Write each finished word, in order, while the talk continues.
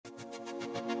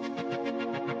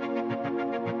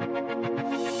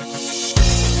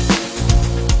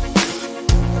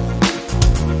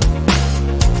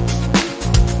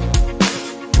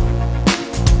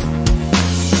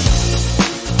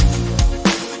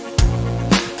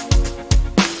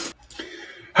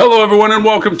Hello, everyone, and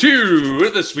welcome to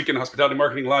this Week in Hospitality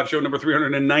Marketing Live Show number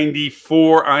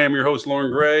 394. I am your host,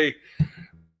 Loren Gray.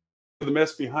 The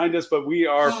mess behind us, but we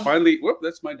are finally, whoop,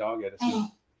 that's my dog,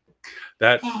 Edison.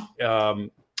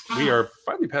 We are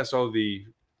finally past all of the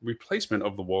replacement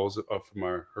of the walls from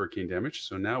our hurricane damage.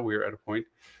 So now we're at a point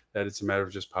that it's a matter of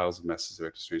just piles of messes that we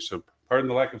have to change. So pardon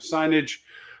the lack of signage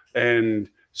and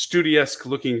studio-esque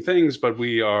looking things, but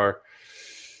we are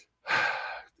a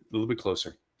little bit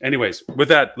closer. Anyways, with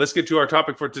that, let's get to our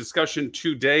topic for discussion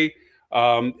today.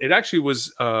 It actually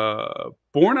was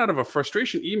born out of a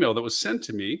frustration email that was sent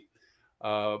to me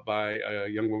by a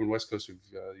young woman west coast of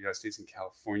the United States in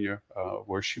California,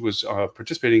 where she was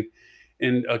participating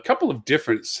in a couple of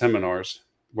different seminars,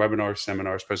 webinars,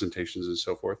 seminars, presentations, and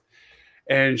so forth.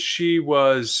 And she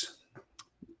was,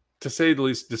 to say the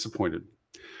least, disappointed.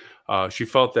 She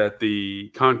felt that the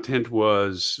content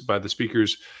was, by the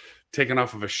speakers, taken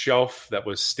off of a shelf that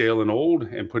was stale and old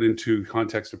and put into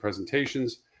context of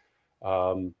presentations.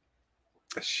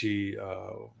 She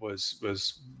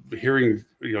was hearing,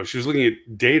 she was looking at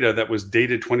data that was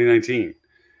dated 2019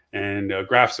 and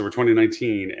graphs that were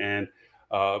 2019. And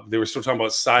they were still talking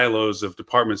about silos of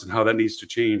departments and how that needs to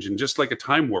change. And just like a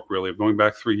time warp, really, of going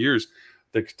back 3 years,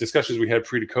 the discussions we had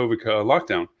pre-COVID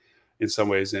lockdown in some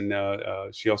ways. And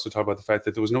she also talked about the fact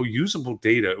that there was no usable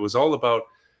data. It was all about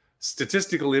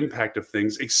statistical impact of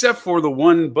things, except for the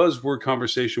one buzzword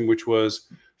conversation, which was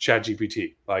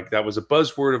ChatGPT. Like, that was a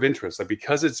buzzword of interest. Like,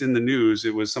 because it's in the news,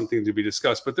 it was something to be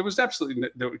discussed. But there was absolutely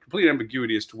no complete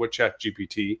ambiguity as to what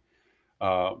ChatGPT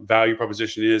value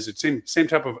proposition is. It's same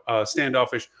type of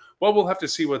standoffish. Well, we'll have to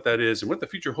see what that is and what the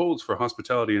future holds for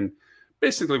hospitality, and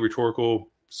basically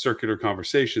rhetorical, circular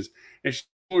conversations. And she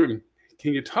said,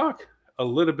 can you talk a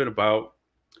little bit about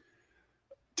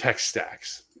tech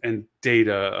stacks and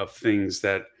data of things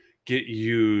that get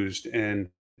used and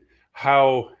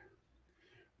how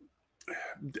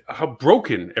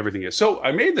broken everything is? So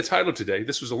I made the title today.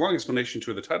 This was a long explanation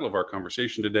to the title of our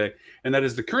conversation today, and that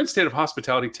is the current state of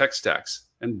hospitality tech stacks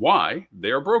and why they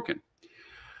are broken.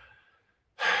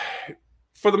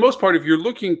 For the most part, if you're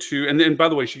looking to, and by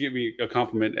the way, she gave me a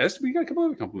compliment, as we got a couple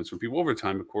other compliments from people over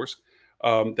time, of course,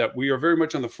 that we are very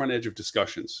much on the front edge of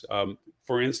discussions.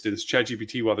 For instance,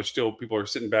 ChatGPT, while people are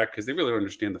sitting back because they really don't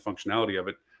understand the functionality of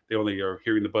it. They only are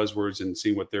hearing the buzzwords and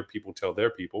seeing what their people tell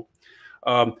their people.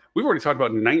 We've already talked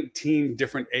about 19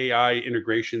 different AI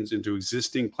integrations into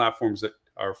existing platforms that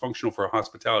are functional for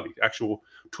hospitality, actual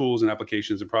tools and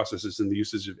applications and processes, and the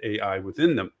usage of AI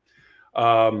within them.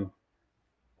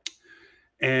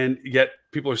 And yet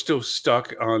people are still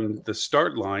stuck on the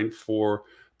start line for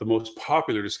the most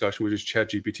popular discussion, which is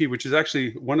ChatGPT, which is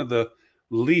actually one of the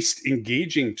least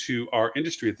engaging to our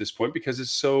industry at this point because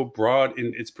it's so broad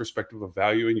in its perspective of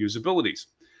value and usabilities.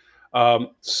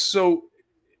 So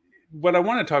what I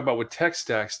want to talk about with tech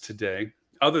stacks today,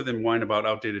 other than whine about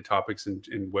outdated topics and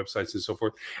websites and so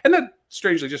forth, and that,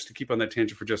 strangely, just to keep on that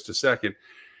tangent for just a second,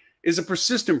 is a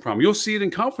persistent problem. You'll see it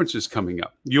in conferences coming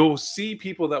up. You'll see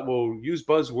people that will use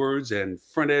buzzwords and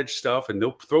front edge stuff, and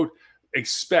they'll I'm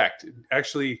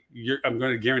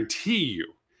going to guarantee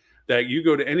you that you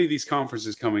go to any of these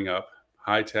conferences coming up,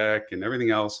 high tech and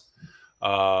everything else,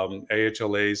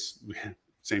 AHLAs,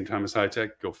 same time as high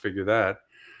tech, go figure that.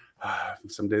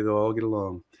 Someday they'll all get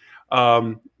along.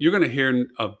 You're going to hear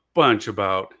a bunch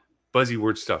about buzzy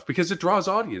word stuff because it draws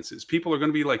audiences. People are going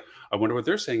to be like, I wonder what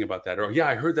they're saying about that. Or, yeah,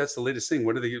 I heard that's the latest thing.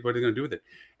 What are they going to do with it?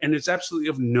 And it's absolutely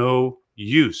of no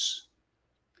use.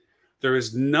 There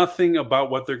is nothing about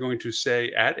what they're going to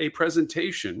say at a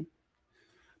presentation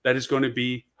that is going to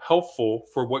be helpful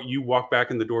for what you walk back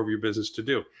in the door of your business to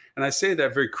do. And I say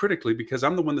that very critically because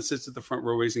I'm the one that sits at the front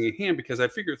row raising a hand, because I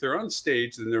figure if they're on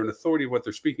stage, then they're an authority of what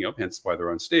they're speaking of, hence why they're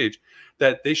on stage,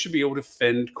 that they should be able to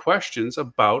fend questions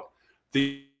about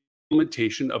the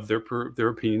implementation of their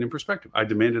opinion and perspective. I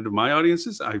demand it of my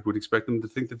audiences. I would expect them to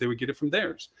think that they would get it from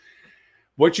theirs.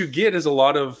 What you get is a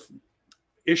lot of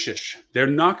ish. They're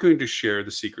not going to share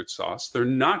the secret sauce. They're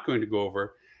not going to go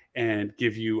over and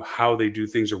give you how they do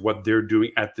things or what they're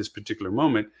doing at this particular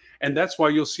moment. And that's why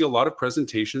you'll see a lot of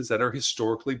presentations that are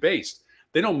historically based.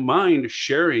 They don't mind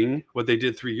sharing what they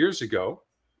did 3 years ago,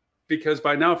 because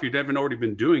by now, if you haven't already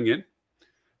been doing it,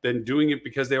 then doing it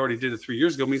because they already did it 3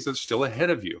 years ago means they're still ahead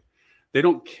of you. They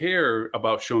don't care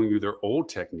about showing you their old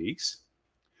techniques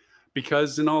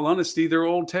because, in all honesty, they're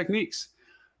old techniques.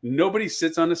 Nobody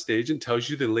sits on a stage and tells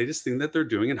you the latest thing that they're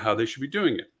doing and how they should be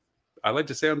doing it. I like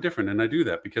to say I'm different, and I do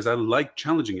that because I like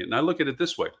challenging it. And I look at it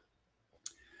this way.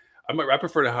 I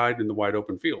prefer to hide in the wide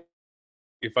open field.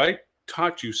 If I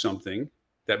taught you something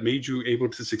that made you able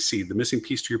to succeed, the missing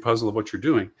piece to your puzzle of what you're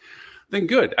doing, then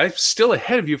good. I'm still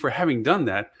ahead of you for having done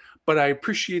that, but I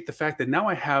appreciate the fact that now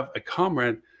I have a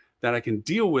comrade that I can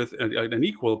deal with, an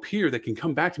equal peer that can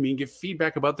come back to me and give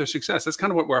feedback about their success. That's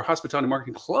kind of what our Hospitality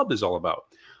Marketing Club is all about.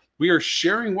 We are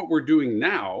sharing what we're doing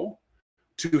now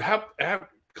to have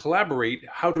collaborate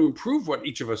how to improve what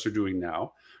each of us are doing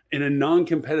now in a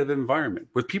non-competitive environment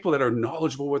with people that are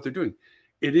knowledgeable what they're doing.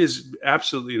 It is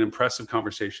absolutely an impressive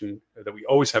conversation that we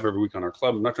always have every week on our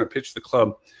club. I'm not trying to pitch the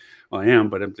club. Well, I am,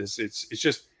 but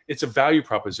it's a value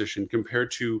proposition compared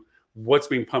to what's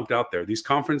being pumped out there. These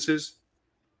conferences,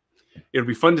 it'll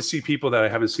be fun to see people that I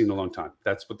haven't seen in a long time.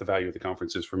 That's what the value of the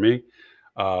conference is for me.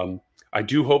 I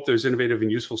do hope there's innovative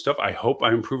and useful stuff. I hope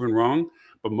I'm proven wrong,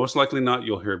 but most likely not.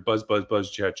 You'll hear buzz, buzz,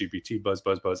 buzz, chat GPT, buzz,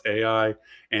 buzz, buzz, AI.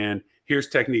 And here's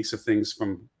techniques of things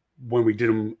from when we did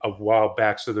them a while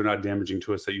back so they're not damaging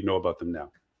to us that you know about them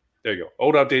now. There you go.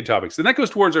 Old, outdated topics. And that goes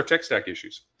towards our tech stack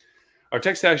issues. Our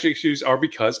tech stack issues are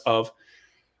because of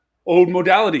old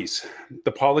modalities,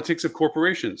 the politics of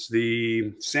corporations,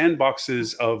 the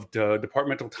sandboxes of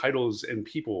departmental titles and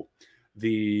people,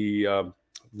 the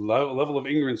level of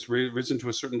ignorance risen to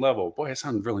a certain level. Boy, I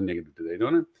sound really negative today,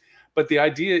 don't I? But the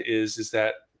idea is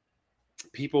that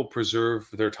people preserve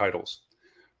their titles.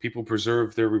 People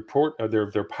preserve their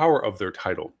their power of their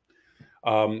title.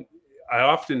 I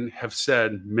often have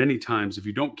said many times, if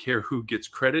you don't care who gets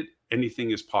credit,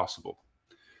 anything is possible.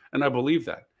 And I believe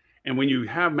that. And when you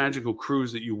have magical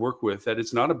crews that you work with, that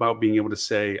it's not about being able to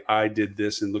say, I did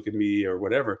this and look at me or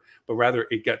whatever, but rather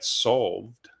it got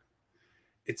solved.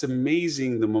 It's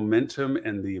amazing the momentum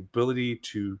and the ability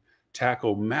to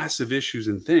tackle massive issues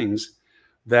and things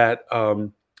that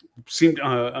seemed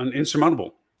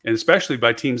insurmountable. And especially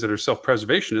by teams that are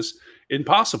self-preservationists,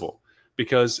 impossible,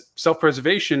 because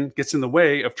self-preservation gets in the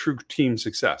way of true team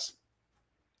success.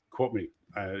 Quote me,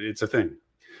 it's a thing.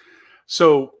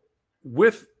 So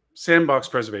with sandbox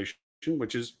preservation,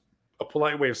 which is a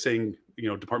polite way of saying,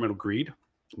 departmental greed,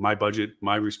 my budget,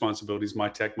 my responsibilities, my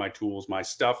tech, my tools, my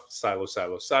stuff, silo,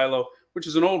 silo, silo, which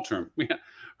is an old term. We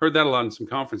heard that a lot in some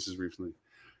conferences recently.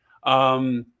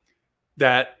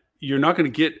 That you're not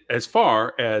going to get as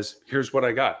far as here's what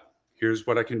I got, here's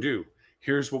what I can do,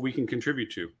 here's what we can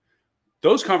contribute to.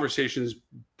 Those conversations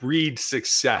breed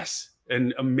success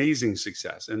and amazing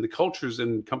success. And the cultures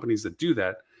and companies that do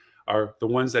that are the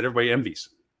ones that everybody envies.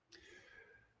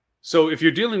 So if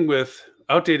you're dealing with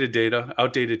outdated data,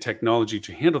 outdated technology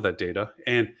to handle that data,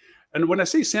 and when I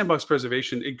say sandbox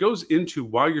preservation, it goes into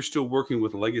while you're still working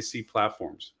with legacy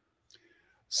platforms.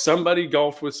 Somebody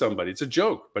golfed with somebody. It's a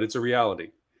joke, but it's a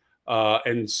reality.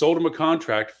 And sold them a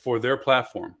contract for their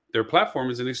platform. Their platform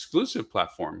is an exclusive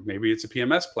platform. Maybe it's a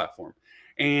PMS platform.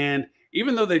 And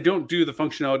even though they don't do the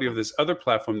functionality of this other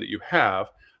platform that you have,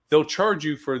 they'll charge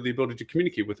you for the ability to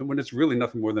communicate with them when it's really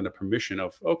nothing more than a permission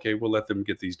of, okay, we'll let them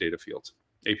get these data fields,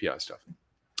 API stuff.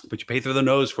 But you pay through the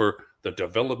nose for the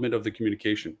development of the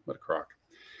communication. What a crock.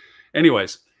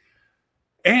 Anyways,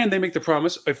 and they make the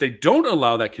promise, if they don't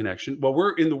allow that connection, well,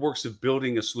 we're in the works of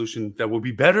building a solution that will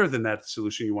be better than that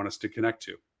solution you want us to connect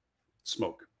to.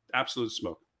 Smoke, absolute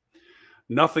smoke.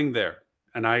 Nothing there.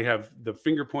 And I have the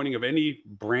finger pointing of any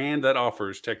brand that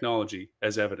offers technology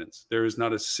as evidence. There is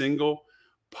not a single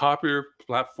popular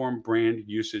platform brand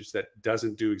usage that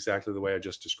doesn't do exactly the way I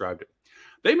just described it.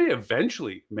 They may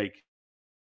eventually make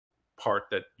part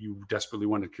that you desperately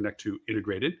want to connect to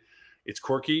integrated. It's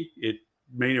quirky. It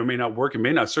may or may not work. It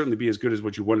may not certainly be as good as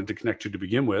what you wanted to connect to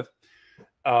begin with.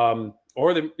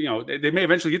 Or they may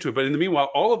eventually get to it. But in the meanwhile,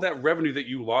 all of that revenue that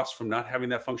you lost from not having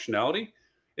that functionality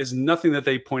is nothing that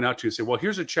they point out to you and say, well,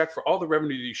 here's a check for all the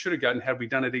revenue that you should have gotten had we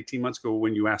done it 18 months ago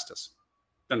when you asked us.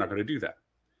 They're not going to do that.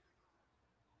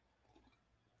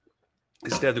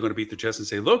 Instead, they're going to beat their chest and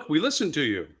say, look, we listened to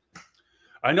you.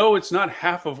 I know it's not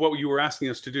half of what you were asking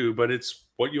us to do, but it's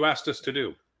what you asked us to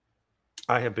do.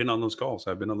 I have been on those calls.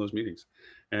 I've been on those meetings.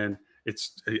 And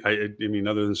it's, I mean,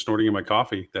 other than snorting in my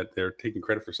coffee, that they're taking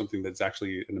credit for something that's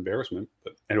actually an embarrassment.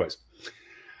 But anyways,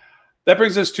 that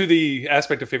brings us to the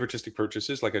aspect of favoritistic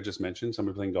purchases. Like I just mentioned,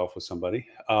 somebody playing golf with somebody.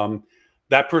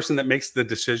 That person that makes the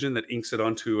decision, that inks it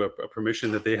onto a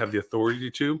permission that they have the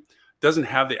authority to, doesn't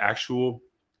have the actual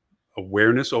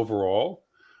awareness overall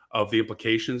of the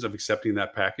implications of accepting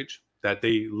that package, that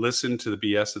they listen to the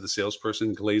BS of the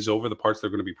salesperson, glaze over the parts that are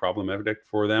going to be problematic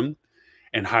for them,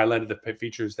 and highlighted the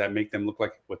features that make them look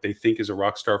like what they think is a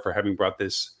rock star for having brought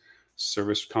this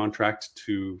service contract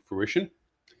to fruition.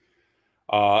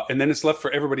 And then it's left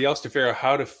for everybody else to figure out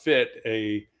how to fit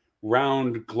a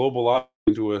round global object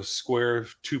into a square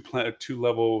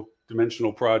two-level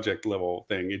dimensional project level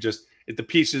thing. The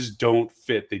pieces don't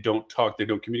fit. They don't talk. They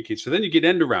don't communicate. So then you get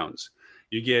end arounds.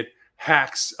 You get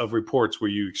hacks of reports where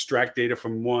you extract data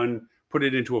from one, put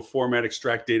it into a format,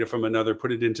 extract data from another,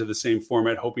 put it into the same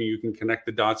format, hoping you can connect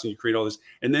the dots and you create all this.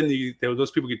 And then those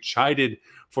people get chided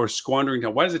for squandering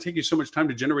time. Why does it take you so much time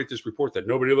to generate this report that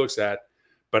nobody looks at,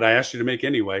 but I asked you to make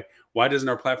anyway? Why doesn't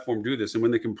our platform do this? And when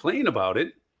they complain about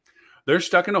it, they're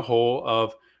stuck in a hole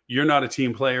of, you're not a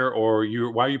team player, or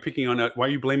why are you picking on that? Why are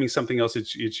you blaming something else?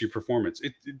 It's your performance.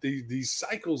 These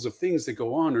cycles of things that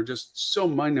go on are just so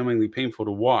mind-numbingly painful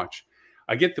to watch.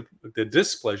 I get the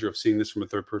displeasure of seeing this from a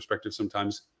third perspective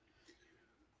sometimes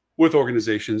with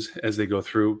organizations as they go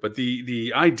through. But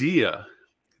the idea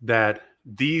that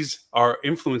these are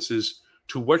influences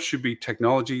to what should be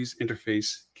technology's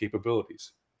interface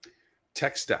capabilities.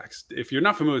 Tech stacks. If you're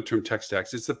not familiar with the term tech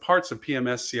stacks, it's the parts of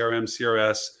PMS, CRM,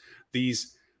 CRS,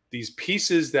 these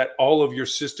pieces that all of your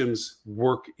systems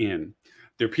work in.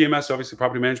 Their PMS, obviously,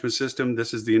 property management system.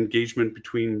 This is the engagement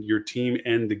between your team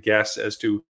and the guests as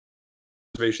to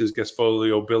reservations, guest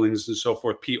folio, billings, and so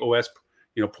forth. POS,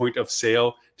 point of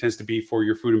sale, tends to be for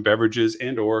your food and beverages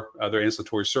and or other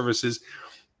ancillary services.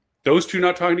 Those two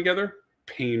not talking together,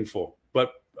 painful,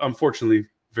 but unfortunately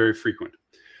very frequent.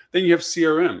 Then you have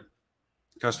CRM,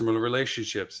 customer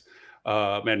relationships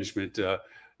management,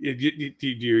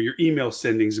 your email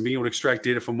sendings, and being able to extract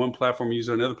data from one platform and use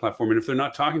it on another platform. And if they're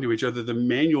not talking to each other, the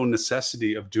manual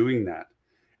necessity of doing that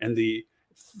and the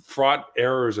fraught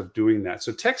errors of doing that.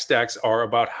 So tech stacks are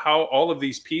about how all of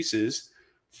these pieces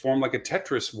form like a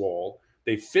Tetris wall.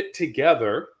 They fit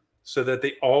together so that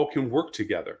they all can work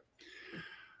together.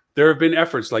 There have been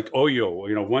efforts like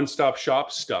Oyo, one-stop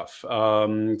shop stuff.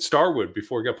 Starwood,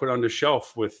 before it got put on the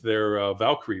shelf with their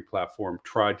Valkyrie platform,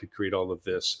 tried to create all of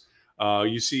this.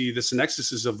 You see the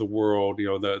Synexuses of the world,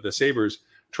 the Sabres,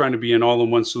 trying to be an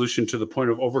all-in-one solution to the point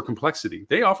of over-complexity.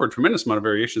 They offer a tremendous amount of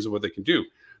variations of what they can do.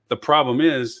 The problem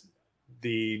is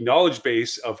the knowledge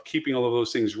base of keeping all of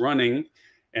those things running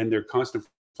and their constant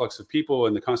flux of people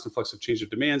and the constant flux of change of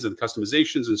demands and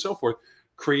customizations and so forth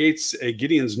creates a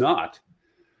Gideon's knot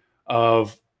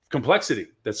of complexity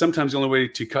that sometimes the only way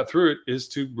to cut through it is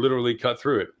to literally cut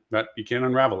through it. That you can't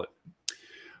unravel it.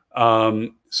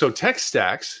 So tech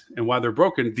stacks and why they're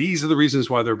broken, these are the reasons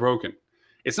why they're broken.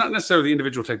 It's not necessarily the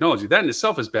individual technology. That in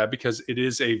itself is bad because it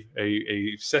is a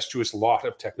cestuous lot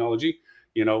of technology.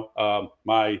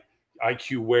 My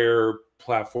IQware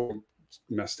platform,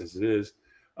 messed as it is,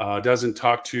 doesn't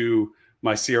talk to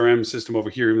my CRM system over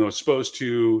here, even though it's supposed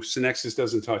to. Synexus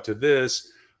doesn't talk to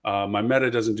this. My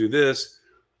Meta doesn't do this.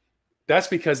 That's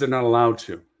because they're not allowed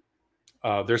to.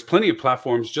 There's plenty of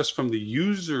platforms just from the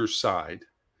user side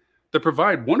that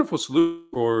provide wonderful solutions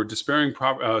for despairing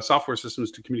software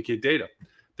systems to communicate data.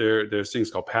 There's things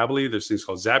called Pabbly, there's things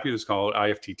called Zapier, there's called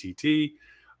IFTTT,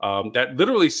 that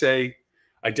literally say,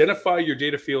 identify your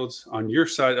data fields on your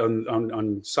side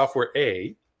on software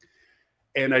A,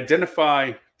 and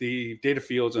identify the data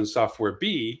fields on software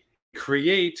B,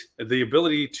 create the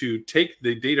ability to take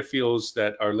the data fields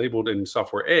that are labeled in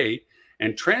software A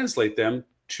and translate them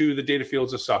to the data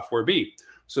fields of software B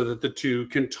so that the two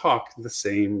can talk the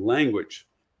same language.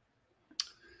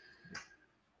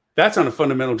 That's on a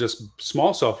fundamental, just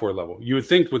small software level. You would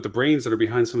think with the brains that are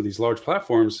behind some of these large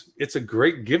platforms, it's a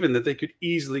great given that they could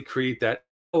easily create that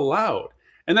aloud.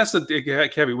 And that's the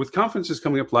caveat. With conferences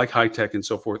coming up like High Tech and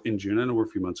so forth in June, I know we're a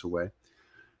few months away.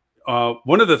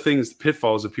 One of the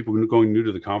pitfalls of people going new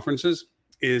to the conferences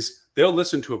is they'll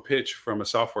listen to a pitch from a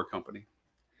software company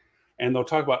and they'll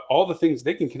talk about all the things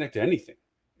they can connect to anything.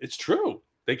 It's true.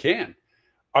 They can.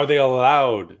 Are they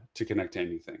allowed to connect to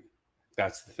anything?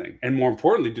 That's the thing. And more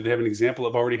importantly, do they have an example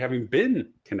of already having been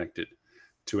connected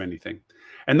to anything?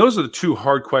 And those are the two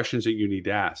hard questions that you need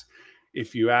to ask.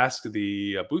 If you ask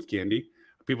the booth candy,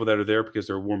 people that are there because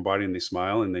they're warm body and they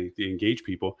smile and they engage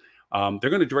people, they're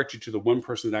going to direct you to the one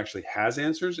person that actually has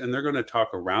answers, and they're going to talk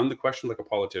around the question like a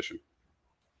politician.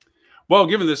 Well,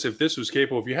 given this, if this was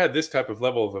capable, if you had this type of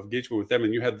level of engagement with them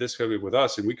and you had this with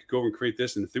us, and we could go and create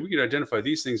this, and if we could identify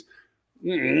these things,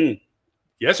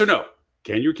 yes or no?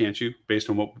 Can you or can't you, based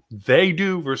on what they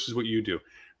do versus what you do?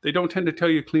 They don't tend to tell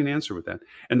you a clean answer with that.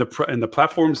 And the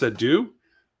platforms that do,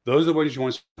 those are the ones you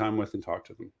want to spend time with and talk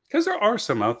to them. Because there are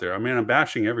some out there. I mean, I'm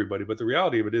bashing everybody, but the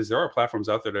reality of it is there are platforms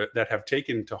out there that have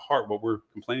taken to heart what we're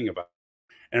complaining about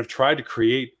and have tried to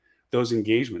create those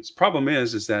engagements. Problem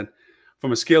is that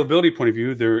from a scalability point of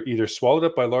view, they're either swallowed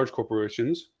up by large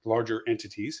corporations, larger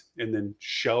entities, and then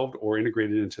shelved or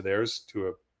integrated into theirs to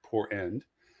a poor end,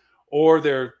 or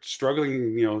they're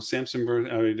struggling, Samson,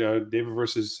 David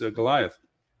versus Goliath,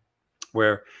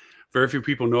 where very few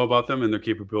people know about them and their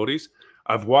capabilities.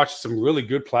 I've watched some really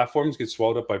good platforms get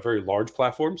swallowed up by very large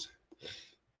platforms.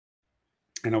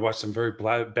 And I watched some very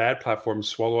bad platforms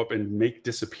swallow up and make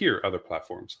disappear other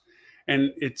platforms.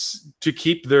 And it's to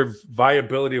keep their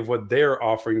viability of what they're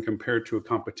offering compared to a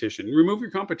competition. Remove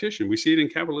your competition. We see it in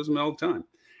capitalism all the time.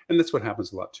 And that's what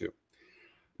happens a lot too.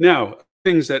 Now,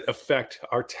 things that affect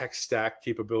our tech stack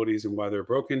capabilities and why they're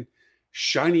broken: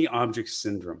 shiny object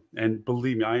syndrome. And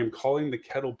believe me, I am calling the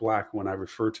kettle black when I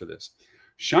refer to this.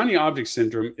 Shiny object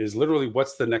syndrome is literally,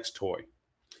 what's the next toy?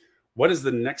 What is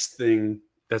the next thing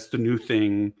that's the new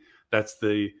thing, that's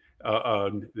the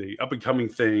up and coming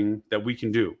thing that we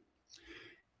can do?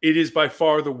 It is by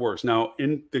far the worst. Now,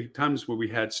 in the times where we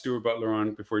had Stuart Butler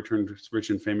on before he turned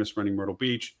rich and famous running Myrtle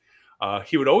Beach,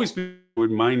 he would always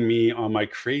remind me on my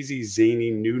crazy, zany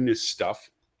newness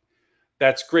stuff.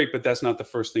 That's great, but that's not the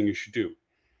first thing you should do.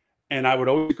 And I would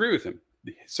always agree with him.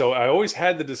 So I always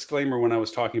had the disclaimer when I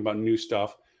was talking about new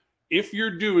stuff. If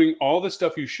you're doing all the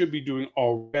stuff you should be doing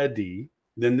already,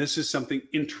 then this is something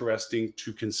interesting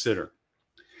to consider.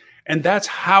 And that's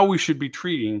how we should be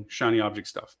treating shiny object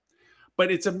stuff.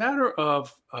 But it's a matter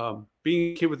of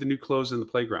being a kid with the new clothes in the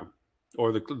playground,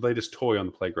 or the latest toy on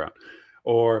the playground,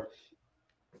 or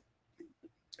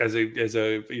as a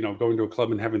going to a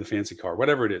club and having the fancy car,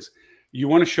 whatever it is. You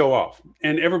want to show off,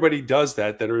 and everybody does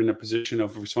that are in a position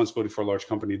of responsibility for a large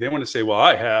company. They want to say, well,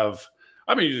 I've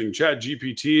been using Chat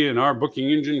GPT and our booking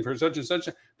engine for such and such.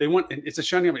 It's a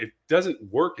shiny object. It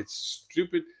doesn't work. It's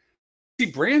stupid.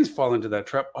 See, brands fall into that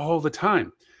trap all the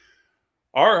time.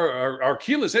 Our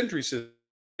keyless entry system,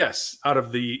 yes, out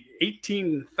of the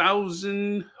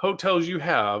 18,000 hotels you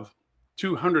have,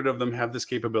 200 of them have this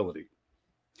capability.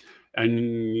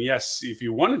 And yes, if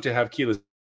you wanted to have keyless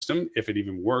system, if it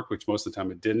even worked, which most of the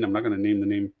time it didn't. I'm not going to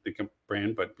name the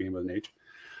brand, but being with an H,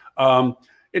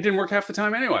 it didn't work half the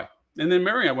time anyway. And then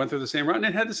Marriott went through the same route, and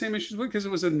it had the same issues because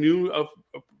it was a new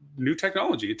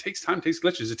technology. It takes time, it takes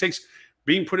glitches, it takes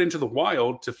being put into the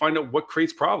wild to find out what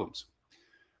creates problems.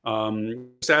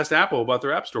 Just asked Apple about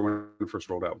their App Store when it first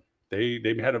rolled out. They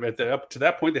had up to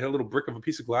that point, they had a little brick of a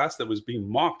piece of glass that was being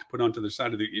mocked, put onto the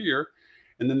side of their ear,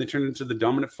 and then they turned into the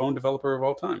dominant phone developer of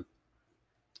all time.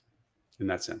 In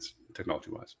that sense,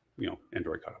 technology-wise,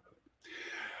 Android caught up with it.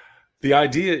 The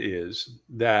idea is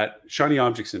that shiny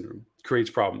object syndrome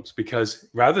creates problems because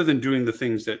rather than doing the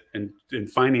things that in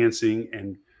financing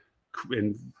and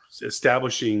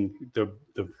establishing the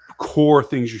core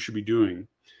things you should be doing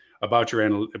about your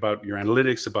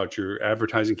analytics, about your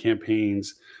advertising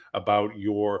campaigns, about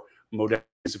your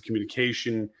modalities of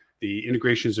communication, the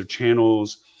integrations of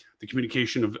channels, the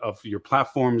communication of your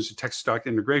platforms, tech stack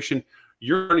integration,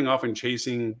 you're running off and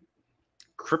chasing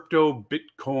crypto,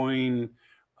 Bitcoin,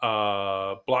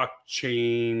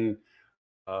 blockchain.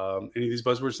 Any of these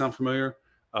buzzwords sound familiar?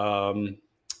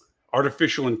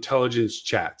 Artificial intelligence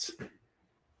chats.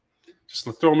 Just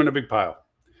throw them in a big pile.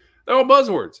 They're all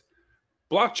buzzwords.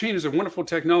 Blockchain is a wonderful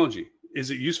technology.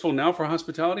 Is it useful now for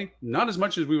hospitality? Not as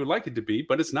much as we would like it to be,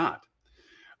 but it's not.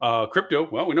 Crypto,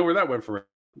 well, we know where that went for.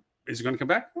 Is it going to come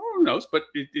back? Oh, who knows? But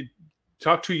it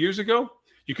talked 2 years ago.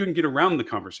 You couldn't get around the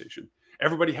conversation.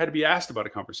 Everybody had to be asked about a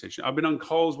conversation. I've been on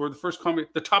calls where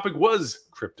the topic was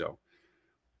crypto.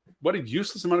 What a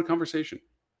useless amount of conversation,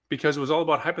 because it was all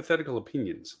about hypothetical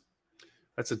opinions.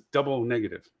 That's a double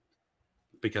negative,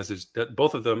 because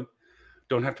both of them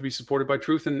don't have to be supported by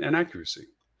truth and accuracy.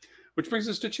 Which brings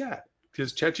us to chat,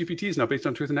 because ChatGPT is not based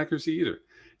on truth and accuracy either.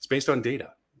 It's based on data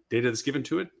that's given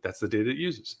to it. That's the data it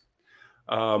uses.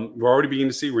 We're already beginning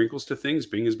to see wrinkles to things.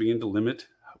 Bing is beginning to limit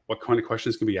what kind of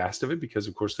questions can be asked of it, because,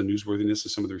 of course, the newsworthiness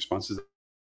of some of the responses,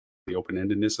 the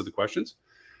open-endedness of the questions.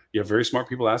 You have very smart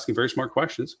people asking very smart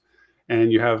questions,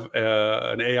 and you have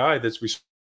an AI that's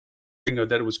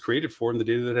that it was created for and the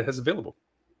data that it has available.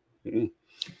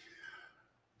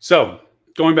 So,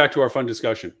 going back to our fun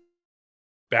discussion,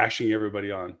 bashing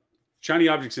everybody on shiny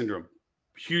object syndrome,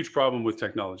 huge problem with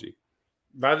technology.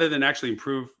 Rather than actually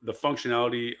improve the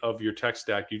functionality of your tech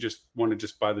stack, you just want to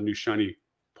just buy the new shiny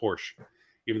Porsche,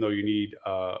 even though you need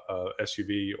a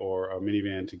SUV or a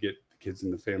minivan to get the kids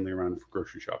and the family around for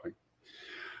grocery shopping.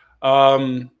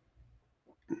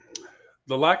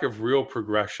 The lack of real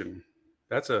progression,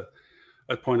 that's a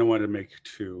point I wanted to make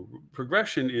too.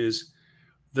 Progression is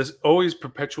this always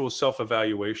perpetual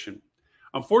self-evaluation.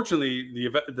 Unfortunately,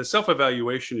 the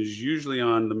self-evaluation is usually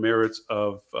on the merits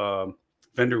of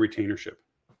vendor retainership.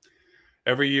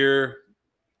 Every year,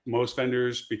 most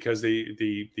vendors, because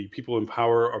the people in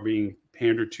power are being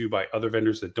pandered to by other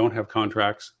vendors that don't have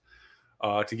contracts,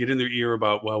 to get in their ear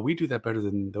about, well, we do that better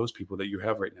than those people that you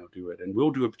have right now do it, and we'll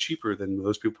do it cheaper than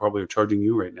those people probably are charging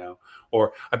you right now,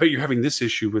 or I bet you're having this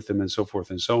issue with them, and so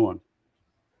forth and so on.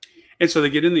 And so they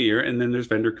get in the ear, and then there's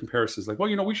vendor comparisons. Like,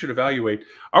 well, we should evaluate,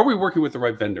 are we working with the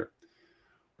right vendor?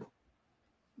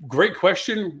 Great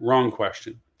question, wrong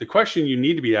question. The question you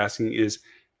need to be asking is,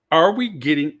 are we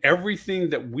getting everything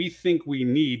that we think we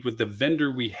need with the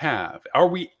vendor we have? Are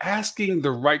we asking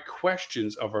the right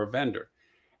questions of our vendor?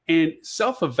 And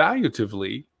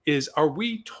self-evaluatively is, are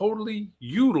we totally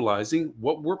utilizing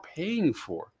what we're paying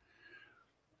for?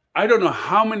 I don't know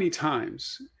how many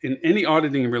times in any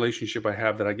auditing relationship I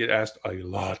have that I get asked a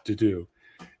lot to do.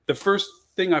 The first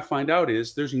thing I find out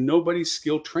is there's nobody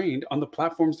skill trained on the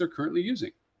platforms they're currently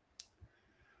using.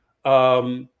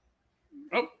 Oh,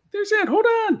 there's Ed. Hold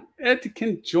on. Ed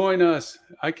can join us.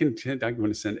 I'm going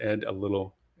to send Ed a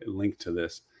link to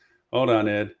this. Hold on,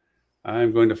 Ed.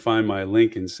 I'm going to find my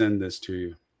link and send this to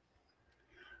you.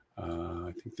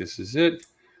 I think this is it.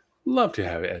 Love to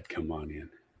have Ed come on in.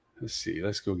 Let's see.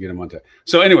 Let's go get him on time.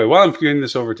 So anyway, while I'm getting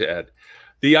this over to Ed,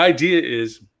 the idea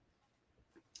is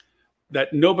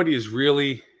that nobody is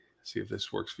really, see if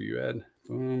this works for you, Ed.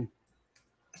 Boom.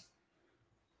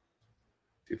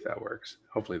 See if that works.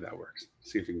 Hopefully that works.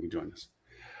 See if you can join us.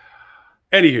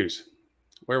 Anywho's,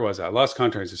 where was I? Lost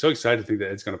contracts. I'm so excited to think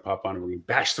that Ed's going to pop on and we're going to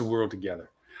bash the world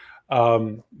together.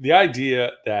 The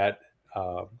idea that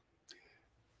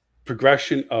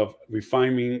progression of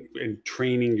refining and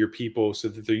training your people so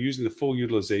that they're using the full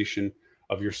utilization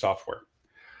of your software.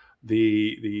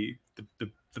 The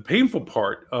painful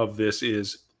part of this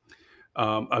is,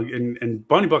 and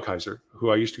Bonnie Buckheiser,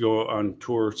 who I used to go on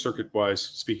tour circuit-wise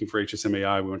speaking for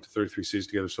HSMAI, we went to 33 cities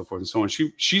together, so forth and so on.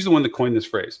 She's the one that coined this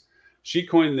phrase. She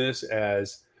coined this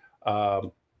as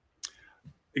Xerox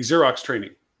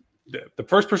training. The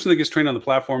first person that gets trained on the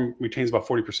platform retains about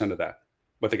 40% of that,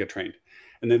 what they get trained.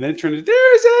 And then turn it,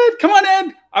 there's Ed. Come on,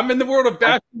 Ed. I'm in the world of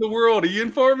bashing the world. Are you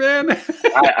in for it, man?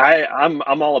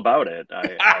 I'm all about it.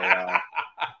 I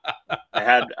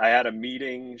had a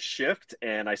meeting shift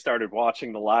and I started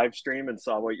watching the live stream and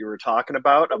saw what you were talking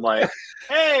about. I'm like,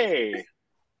 hey,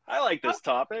 I like this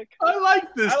topic. I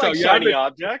like this. I like shiny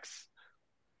objects.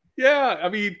 Yeah, I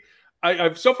mean,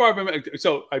 I've so far been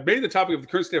I made the topic of the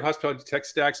current state of hospitality tech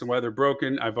stacks and why they're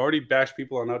broken. I've already bashed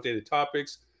people on outdated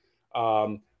topics.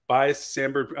 Bias,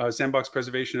 sandbox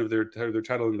preservation of their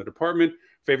title in the department,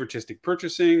 favor-tistic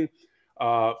purchasing,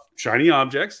 shiny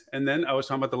objects, and then I was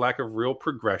talking about the lack of real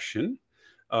progression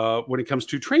when it comes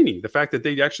to training. The fact that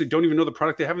they actually don't even know the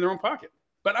product they have in their own pocket.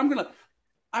 But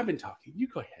I've been talking. You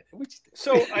go ahead.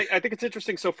 So I think it's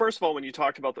interesting. So first of all, when you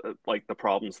talked about the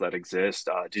problems that exist,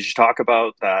 did you talk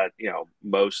about that?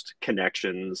 Most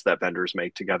connections that vendors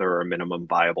make together are a minimum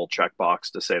viable checkbox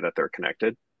to say that they're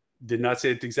connected. Did not say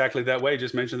it exactly that way.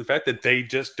 Just mentioned the fact that they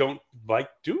just don't like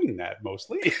doing that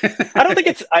mostly. I don't think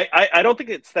it's I don't think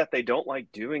it's that they don't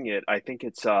like doing it. I think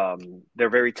it's they're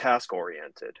very task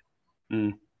oriented.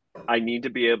 I need to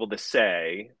be able to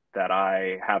say that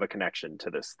I have a connection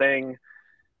to this thing,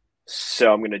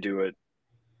 so I'm going to do it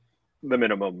the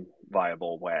minimum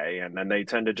viable way, and then they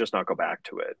tend to just not go back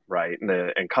to it, right?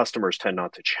 And customers tend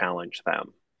not to challenge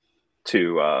them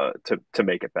to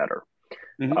make it better.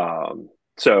 Mm-hmm.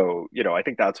 So, I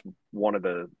think that's one of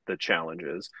the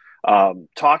challenges.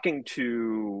 Talking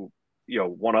to,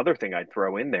 one other thing I'd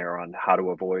throw in there on how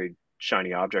to avoid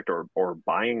shiny object or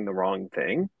buying the wrong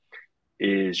thing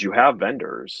is you have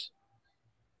vendors.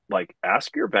 Like,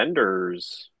 ask your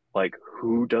vendors,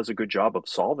 who does a good job of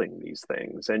solving these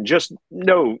things? And just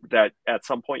know that at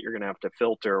some point you're going to have to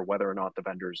filter whether or not the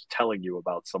vendor's telling you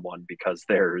about someone because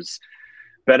there's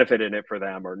benefit in it for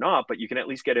them or not, but you can at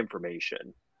least get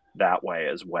information that way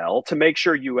as well to make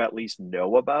sure you at least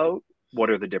know about what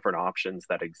are the different options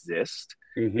that exist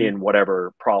in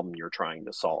whatever problem you're trying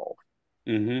to solve.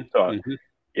 So,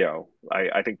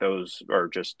 I think those are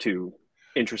just two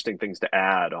interesting things to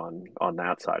add on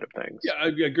that side of things. Yeah, I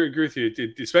agree with you,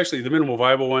 especially the minimal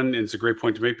viable one. And it's a great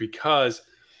point to make because,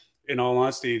 in all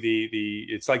honesty,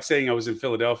 it's like saying I was in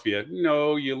Philadelphia.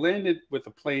 No, you landed with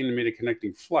a plane and made a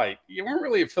connecting flight. You weren't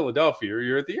really at Philadelphia.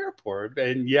 You're at the airport.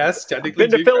 And yes, technically,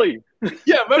 been to Philly.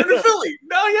 Yeah, I've been to Philly.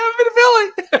 No, you haven't been to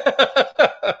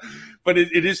Philly. But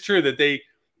it is true that they,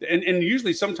 and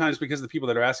usually sometimes because the people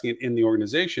that are asking it in the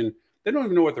organization, they don't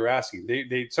even know what they're asking.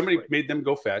 Somebody made them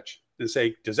go fetch and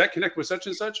say, does that connect with such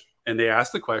and such? And they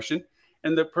ask the question,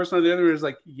 and the person on the other end is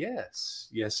like, yes,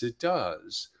 it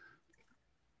does.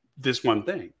 This one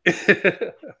thing.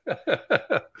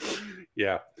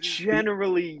 Yeah.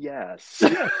 Generally, yes.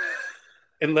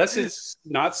 Unless it's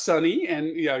not sunny and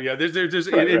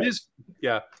there's right. Is.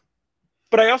 Yeah.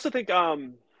 But I also think,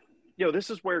 this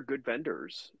is where good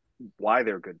vendors why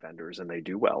they're good vendors and they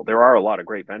do well. There are a lot of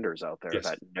great vendors out there Yes.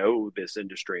 that know this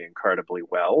industry incredibly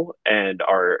well and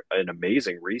are an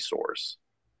amazing resource,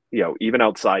 even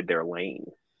outside their lane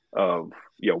of,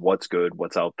 what's good,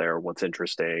 what's out there, what's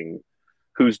interesting,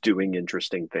 who's doing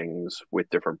interesting things with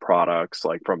different products,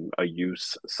 like from a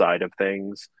use side of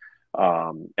things.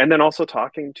 And then also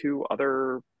talking to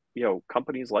other,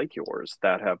 companies like yours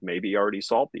that have maybe already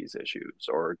solved these issues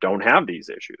or don't have these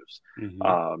issues.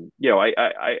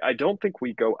 I don't think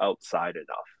we go outside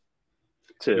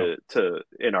enough to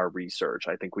in our research.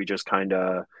 I think we just kind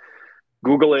of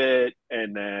Google it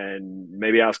and then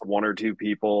maybe ask one or two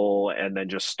people and then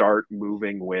just start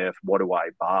moving with what do I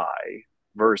buy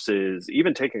versus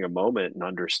even taking a moment and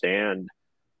understand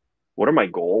what are my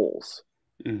goals,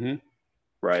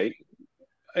 right?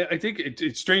 I think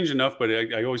it's strange enough, but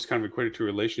I always kind of equate it to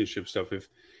relationship stuff. If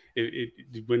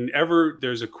whenever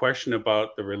there's a question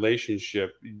about the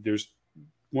relationship, there's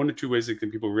one or two ways that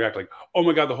people react, like, oh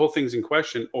my God, the whole thing's in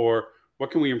question, or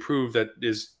what can we improve that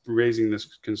is raising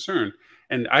this concern?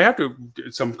 And I have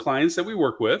some clients that we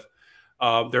work with,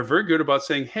 they're very good about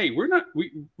saying, hey, we're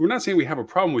not saying we have a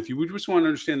problem with you. We just want to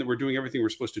understand that we're doing everything we're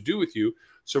supposed to do with you.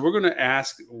 So we're going to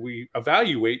we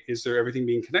evaluate, is there everything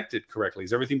being connected correctly?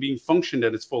 Is everything being functioned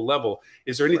at its full level?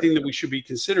 Is there anything that we should be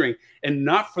considering? And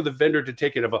not for the vendor to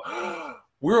take it of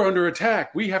we're under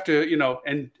attack. We have to,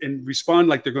 and respond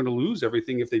like they're going to lose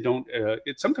everything if they don't.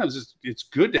 Sometimes it's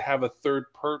good to have a third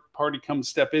party come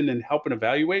step in and help and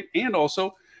evaluate. And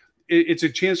also, it's a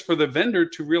chance for the vendor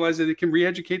to realize that it can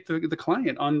re-educate the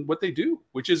client on what they do,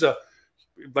 which is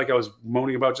like I was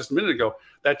moaning about just a minute ago,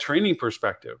 that training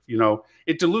perspective.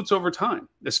 It dilutes over time,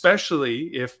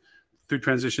 especially if through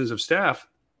transitions of staff,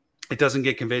 it doesn't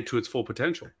get conveyed to its full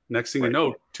potential. Next thing you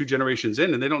know, 2 generations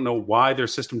in, and they don't know why their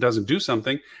system doesn't do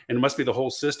something, and it must be the whole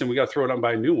system. We got to throw it on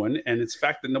by a new one, and it's the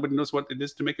fact that nobody knows what it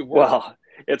is to make it work. Well,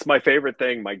 it's my favorite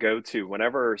thing, my go-to.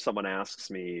 Whenever someone asks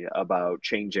me about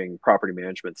changing property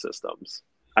management systems,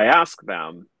 I ask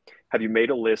them, have you made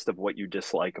a list of what you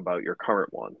dislike about your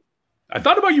current one? I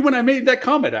thought about you when I made that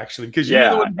comment, actually, because you're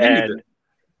the one who made it.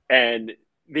 And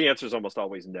the answer is almost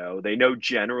always no. They know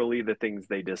generally the things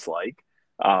they dislike.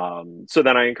 So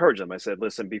then I encourage them. I said,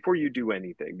 listen, before you do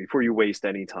anything, before you waste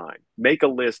any time, make a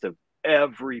list of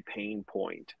every pain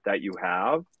point that you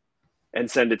have and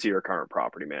send it to your current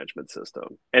property management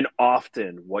system. And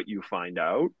often what you find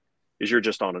out is you're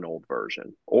just on an old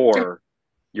version or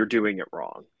you're doing it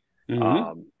wrong.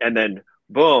 And then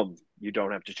boom, you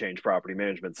don't have to change property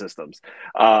management systems.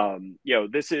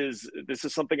 This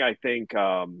is something I think,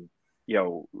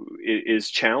 is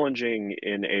challenging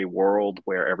in a world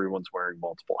where everyone's wearing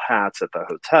multiple hats at the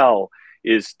hotel,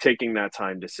 is taking that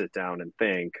time to sit down and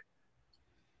think,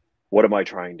 what am I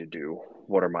trying to do?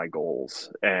 What are my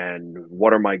goals? And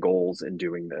what are my goals in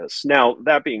doing this? Now,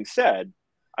 that being said,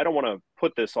 I don't want to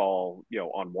put this all,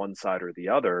 on one side or the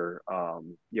other.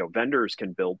 Vendors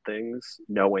can build things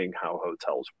knowing how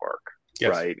hotels work,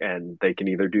 right? And they can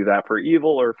either do that for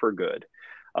evil or for good.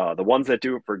 The ones that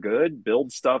do it for good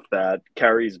build stuff that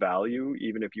carries value,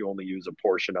 even if you only use a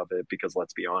portion of it. Because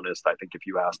let's be honest, I think if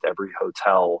you asked every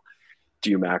hotel, do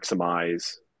you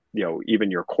maximize,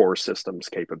 even your core system's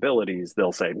capabilities,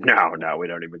 they'll say, no, we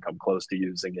don't even come close to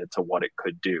using it to what it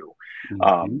could do.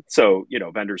 So,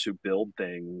 vendors who build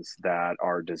things that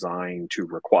are designed to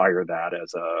require that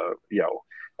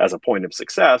as a point of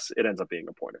success, it ends up being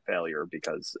a point of failure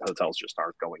because hotels just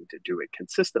aren't going to do it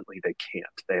consistently. They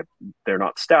can't. They're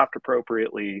not staffed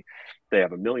appropriately. They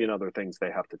have a million other things they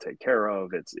have to take care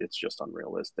of. It's just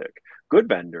unrealistic. Good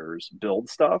vendors build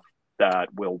stuff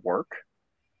that will work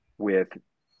with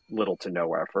little to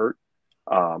no effort,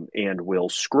 and will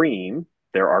scream.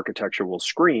 Their architecture will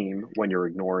scream when you're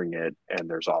ignoring it, and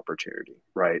there's opportunity,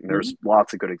 right? And there's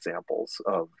lots of good examples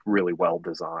of really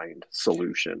well-designed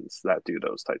solutions that do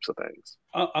those types of things.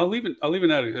 I'll even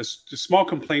add a small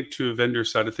complaint to a vendor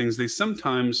side of things. They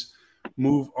sometimes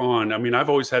move on. I mean, I've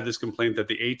always had this complaint that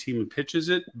the A team pitches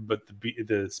it, but the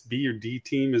B or D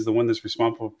team is the one that's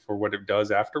responsible for what it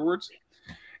does afterwards.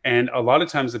 And a lot of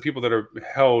times the people that are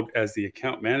held as the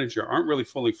account manager aren't really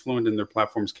fully fluent in their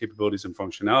platform's capabilities and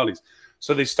functionalities.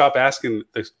 So they stop asking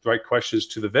the right questions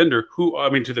to the vendor,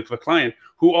 to the client,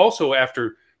 who also,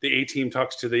 after the A team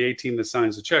talks to the A team that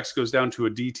signs the checks, goes down to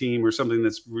a D team or something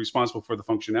that's responsible for the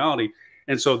functionality.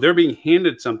 And so they're being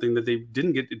handed something that they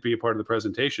didn't get to be a part of the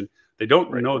presentation. They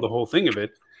don't know the whole thing of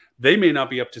it. They may not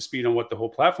be up to speed on what the whole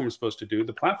platform is supposed to do.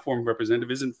 The platform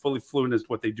representative isn't fully fluent as to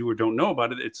what they do or don't know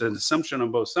about it. It's an assumption on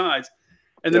both sides.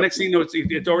 And the next thing you know,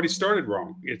 it's already started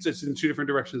wrong. It's in 2 different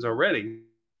directions already.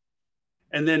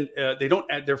 And then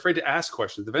they're afraid to ask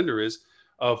questions. The vendor is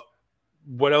of,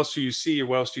 what else do you see or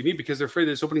what else do you need? Because they're afraid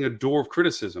that it's opening a door of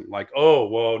criticism. Like, oh,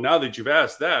 well, now that you've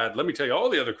asked that, let me tell you all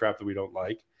the other crap that we don't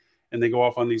like. And they go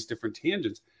off on these different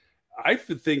tangents. I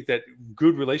think that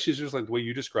good relationships, like the way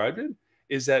you described it,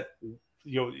 is that,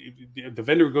 the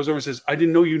vendor goes over and says, I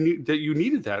didn't know you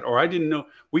needed that. Or I didn't know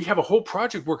we have a whole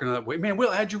project working on that way. Man,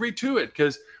 we'll add you right to it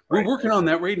because we're working on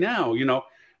that right now.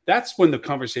 That's when the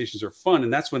conversations are fun.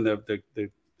 And that's when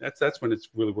that's when it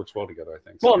really works well together, I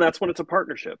think. Well, and that's when it's a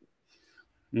partnership.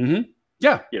 Mm-hmm.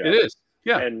 Yeah, it is.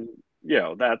 Yeah. And,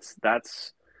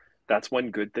 that's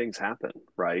when good things happen,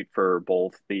 right? For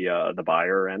both the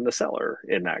buyer and the seller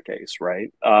in that case,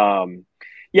 right?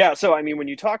 So, I mean, when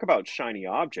you talk about shiny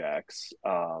objects,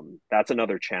 that's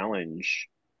another challenge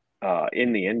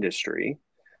in the industry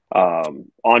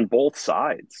on both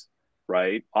sides,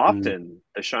 right? Often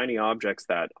the shiny objects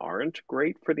that aren't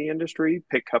great for the industry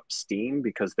pick up steam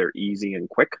because they're easy and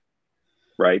quick,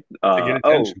 right?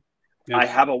 Yes. I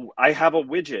have a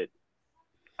widget.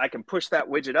 I can push that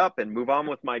widget up and move on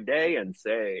with my day and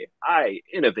say, I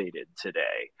innovated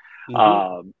today.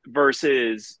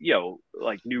 Versus,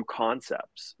 like new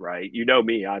concepts, right?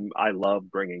 Me, I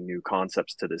love bringing new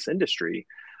concepts to this industry.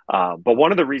 But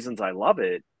one of the reasons I love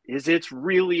it is it's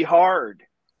really hard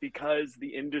because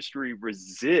the industry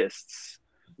resists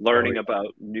learning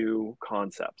about new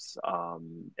concepts.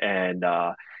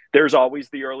 There's always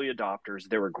the early adopters.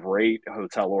 There are great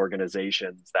hotel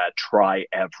organizations that try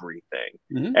everything.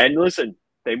 And listen,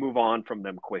 they move on from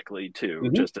them quickly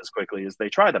too, just as quickly as they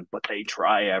try them, but they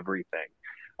try everything.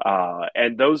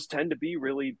 And those tend to be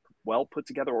really well put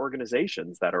together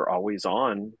organizations that are always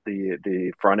on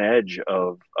the front edge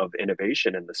of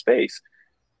innovation in the space.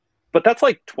 But that's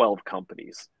like 12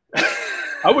 companies.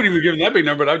 I wouldn't even give them that big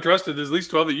number, but I've trusted there's at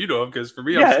least 12 that you know of, because for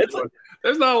me,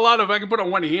 there's not a lot of, I can put on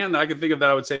one hand that I can think of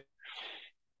that I would say.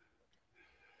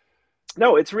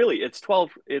 No, it's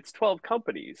 12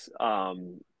 companies.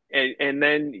 And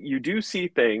then you do see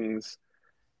things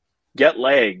get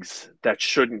legs that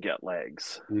shouldn't get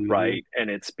legs, right? And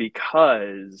it's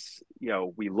because,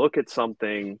 we look at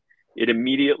something, it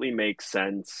immediately makes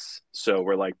sense. So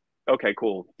we're like, okay,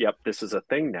 cool. Yep, this is a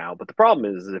thing now. But the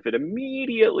problem is if it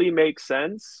immediately makes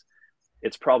sense,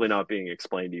 it's probably not being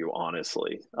explained to you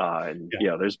honestly.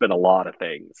 There's been a lot of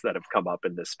things that have come up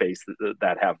in this space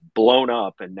that have blown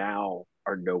up and now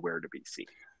are nowhere to be seen.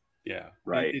 Yeah.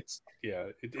 Right.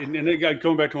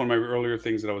 Going back to one of my earlier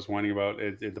things that I was whining about,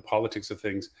 the politics of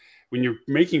things, when you're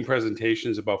making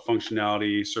presentations about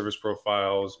functionality, service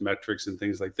profiles, metrics, and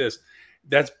things like this,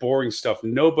 that's boring stuff.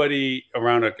 Nobody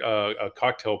around a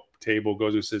cocktail table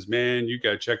goes and says, man, you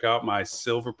got to check out my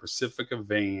silver Pacifica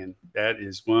van. That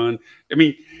is one. I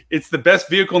mean, it's the best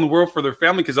vehicle in the world for their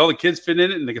family because all the kids fit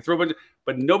in it and they can throw a bunch of,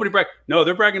 but nobody No,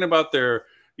 they're bragging about their,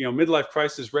 midlife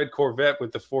crisis red Corvette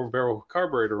with the 4-barrel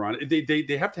carburetor on it.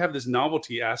 They have to have this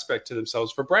novelty aspect to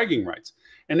themselves for bragging rights.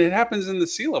 And it happens in the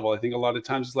C-level. I think a lot of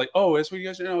times it's like, oh, that's what you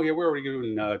guys know. Oh, yeah, we're already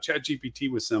doing chat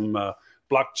GPT with some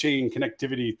blockchain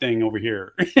connectivity thing over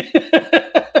here.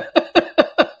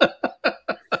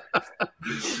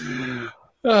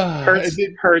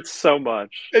 It hurts so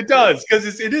much. It does, because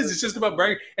it's just about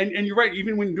bragging. And you're right,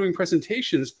 even when you're doing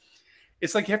presentations,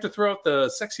 it's like you have to throw out the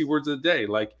sexy words of the day,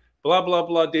 like blah, blah,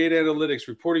 blah, data analytics,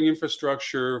 reporting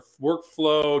infrastructure,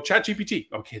 workflow, chat GPT.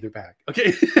 Okay, they're back.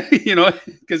 Okay.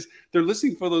 Because they're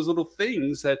listening for those little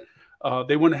things that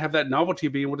they want to have that novelty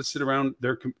of being able to sit around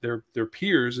their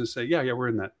peers and say, yeah, we're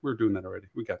in that. We're doing that already.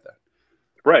 We got that.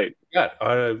 Right. Yeah.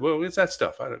 Well, it's that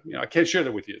stuff. I can't share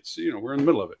that with you. It's, we're in the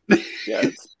middle of it. Yeah.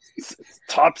 It's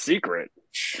top secret.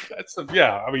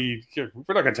 I mean,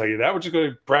 we're not going to tell you that. We're just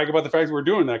going to brag about the fact that we're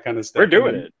doing that kind of stuff. We're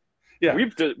doing it. Yeah.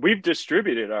 We've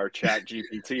distributed our chat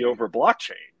GPT over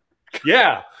blockchain.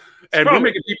 Yeah. And we're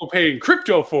making people paying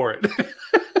crypto for it.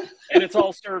 And it's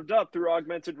all served up through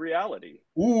augmented reality.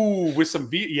 Ooh, with some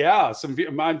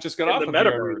mine just got off the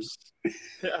metaverse.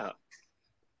 Yeah.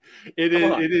 It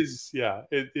is. Yeah.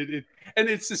 And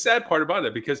it's the sad part about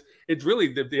it, because it's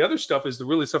really the other stuff is the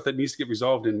really stuff that needs to get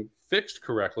resolved and fixed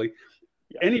correctly.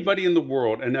 Yeah. Anybody in the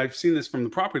world, and I've seen this from the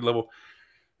property level,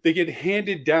 they get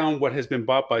handed down what has been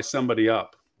bought by somebody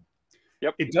up.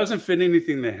 Yep. It doesn't fit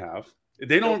anything they have.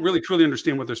 They don't really truly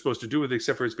understand what they're supposed to do with it,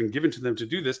 except for it's been given to them to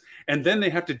do this. And then they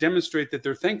have to demonstrate that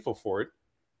they're thankful for it,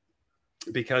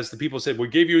 because the people said, we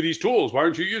gave you these tools. Why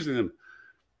aren't you using them?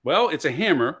 Well, it's a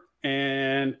hammer,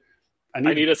 and I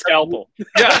need a scalpel.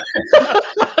 Yeah.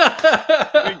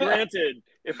 I mean, granted,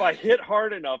 if I hit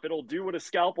hard enough, it'll do what a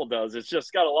scalpel does. It's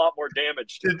just got a lot more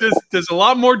damage to it. There's a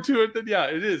lot more to it than,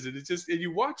 it is. And it's just, and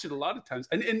you watch it a lot of times.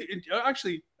 And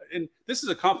actually, and this is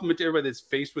a compliment to everybody that's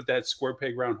faced with that square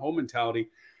peg round hole mentality.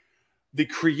 the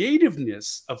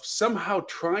creativeness of somehow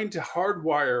trying to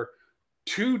hardwire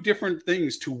two different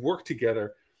things to work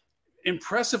together,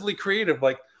 impressively creative,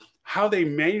 like how they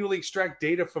manually extract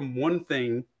data from one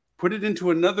thing, put it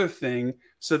into another thing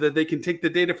so that they can take the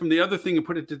data from the other thing and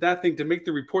put it to that thing to make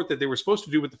the report that they were supposed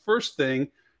to do with the first thing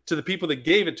to the people that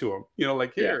gave it to them,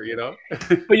 like here,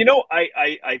 But,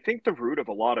 I think the root of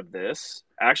a lot of this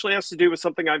actually has to do with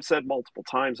something I've said multiple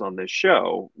times on this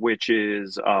show, which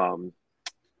is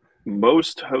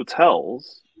most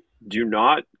hotels do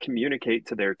not communicate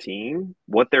to their team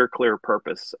what their clear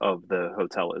purpose of the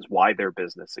hotel is, why their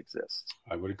business exists.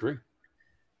 I would agree.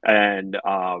 And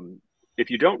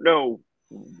if you don't know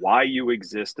why you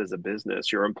exist as a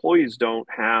business, your employees don't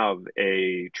have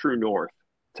a true north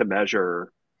to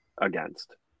measure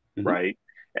against, right?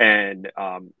 And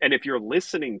if you're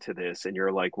listening to this and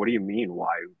you're like, what do you mean?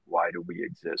 Why do we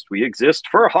exist? We exist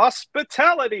for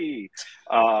hospitality.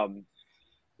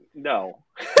 No.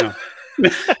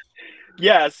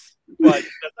 Yes, but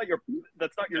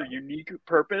that's not your unique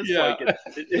purpose. Yeah.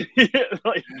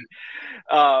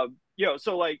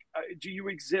 Do you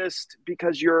exist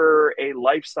because you're a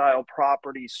lifestyle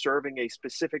property serving a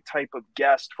specific type of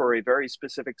guest for a very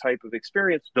specific type of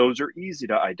experience? Those are easy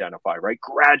to identify, right?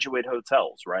 Graduate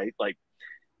hotels, right? Like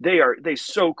they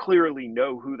so clearly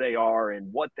know who they are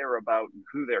and what they're about and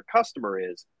who their customer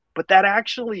is. But that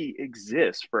actually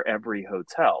exists for every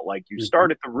hotel. Like you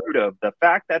start at the root of the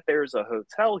fact that there's a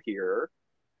hotel here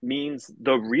means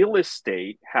the real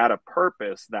estate had a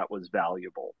purpose that was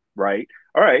valuable, right?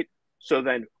 All right. So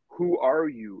then who are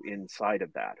you inside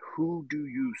of that? Who do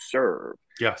you serve?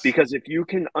 Yes. Because if you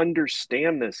can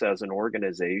understand this as an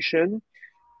organization,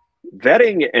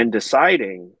 vetting and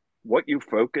deciding what you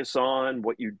focus on,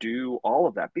 what you do, all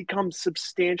of that becomes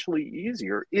substantially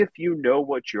easier if you know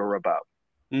what you're about.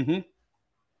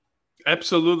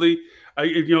 Absolutely.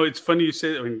 It's funny you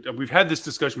say that. I mean, we've had this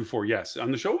discussion before, yes, on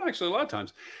the show, actually, a lot of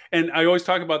times. And I always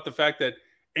talk about the fact that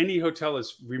any hotel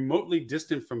is remotely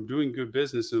distant from doing good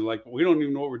business. And like, we don't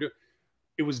even know what we're doing.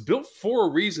 It was built for a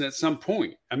reason at some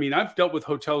point. I mean, I've dealt with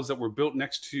hotels that were built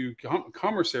next to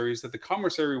commerciaries that the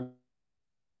commissary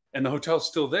and the hotel's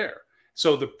still there.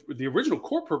 So the original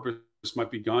core purpose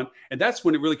might be gone. And that's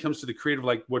when it really comes to the creative,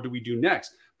 like, what do we do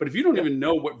next? But if you don't even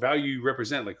know what value you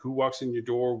represent, like who walks in your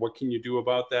door, what can you do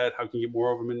about that? How can you get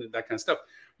more of them and that kind of stuff?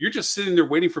 You're just sitting there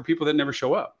waiting for people that never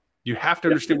show up. You have to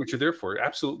understand what you're there for.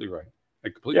 Absolutely right. I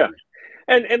completely agree.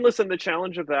 And listen, the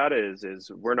challenge of that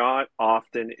is we're not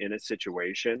often in a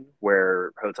situation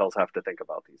where hotels have to think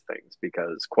about these things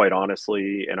because quite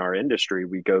honestly, in our industry,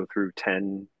 we go through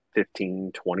 10,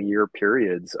 15, 20-year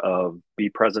periods of be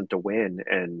present to win.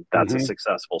 And that's a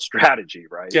successful strategy,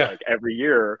 right? Yeah. Like every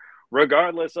year,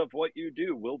 regardless of what you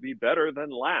do, will be better than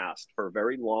last for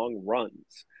very long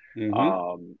runs.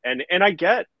 And I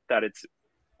get that it's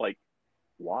like,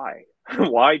 why?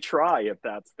 Why try if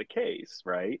that's the case,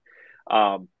 right?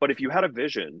 But if you had a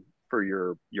vision for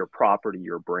your property,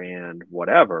 your brand,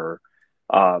 whatever,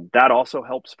 that also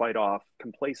helps fight off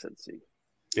complacency.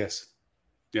 Yes.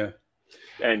 Yeah.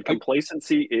 And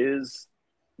complacency is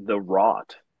the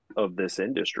rot of this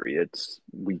industry.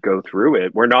 We go through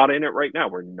it. We're not in it right now.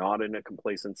 We're not in a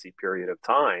complacency period of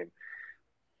time.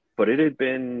 But it had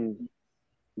been,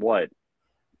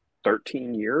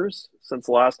 13 years since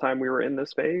the last time we were in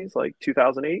this phase, like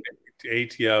 2008?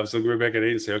 8, yeah. I was looking back at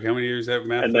 8 and say, okay, how many years that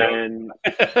math? And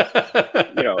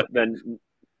then,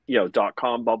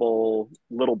 dot-com bubble,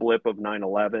 little blip of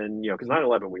 9/11, because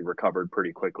 9/11 we recovered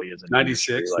pretty quickly as a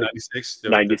 96.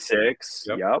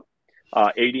 Yep.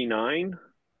 89.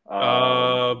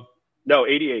 No,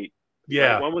 88.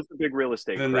 Yeah. Right? When was the big real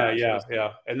estate crash?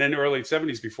 Yeah. And then early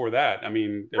 70s before that. I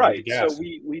mean, right. So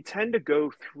we tend to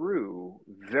go through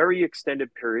very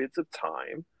extended periods of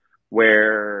time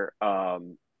where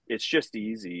it's just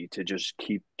easy to just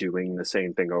keep doing the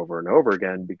same thing over and over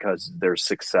again because there's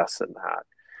success in that.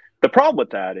 The problem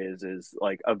with that is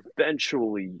like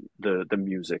eventually the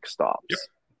music stops.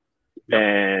 Yep.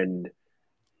 And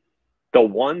the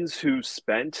ones who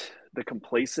spent the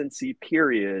complacency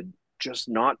period just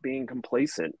not being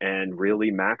complacent and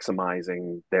really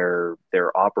maximizing their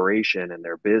operation and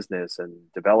their business and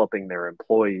developing their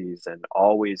employees and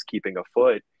always keeping a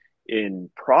foot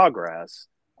in progress,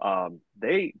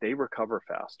 they recover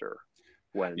faster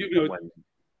when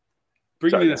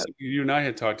bringing this, you and I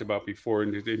had talked about before,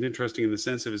 and interesting in the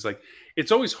sense of is like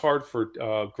it's always hard for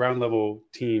ground level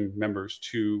team members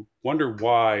to wonder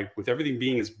why, with everything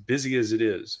being as busy as it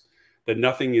is, that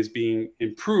nothing is being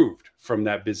improved from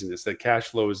that business, that cash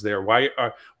flow is there. Why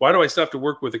do I still have to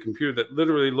work with a computer that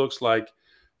literally looks like,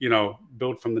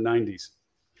 built from the 90s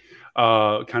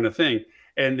kind of thing?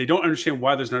 and they don't understand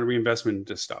why there's not a reinvestment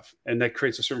into stuff. And that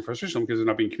creates a certain frustration because they're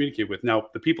not being communicated with. Now,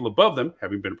 the people above them,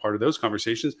 having been a part of those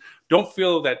conversations, don't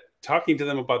feel that talking to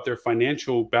them about their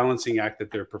financial balancing act that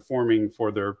they're performing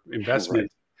for their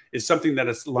investment is something that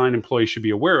a line employee should be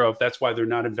aware of. That's why they're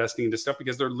not investing into stuff,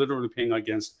 because they're literally paying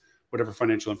against whatever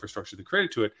financial infrastructure they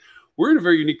created to it. We're in a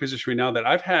very unique position right now that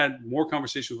I've had more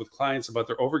conversations with clients about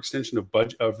their overextension of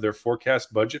budget, of their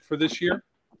forecast budget for this year,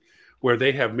 where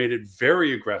they have made it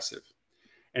very aggressive.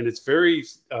 And it's very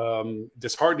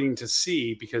disheartening to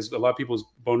see, because a lot of people's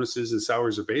bonuses and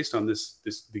salaries are based on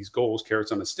these goals,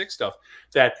 carrots on a stick stuff,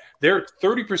 that they're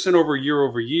 30% over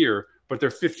year, but they're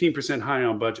 15% high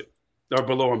on budget, or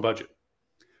below on budget,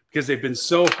 because they've been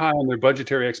so high on their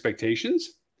budgetary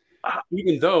expectations.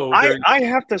 Even though I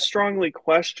have to strongly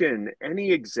question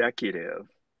any executive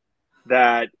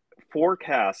that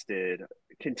forecasted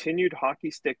continued hockey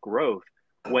stick growth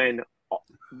when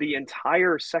the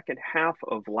entire second half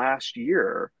of last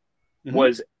year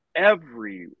was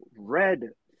every red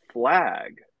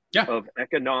flag of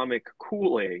economic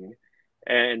cooling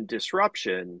and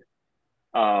disruption.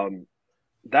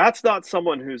 That's not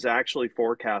someone who's actually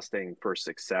forecasting for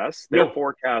success. They're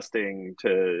forecasting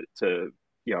to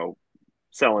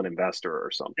sell an investor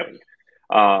or something.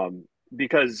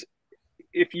 Because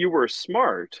if you were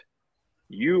smart,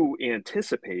 you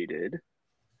anticipated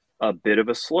a bit of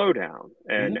a slowdown.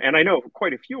 And I know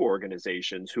quite a few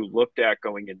organizations who looked at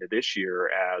going into this year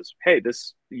as, hey,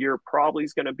 this year probably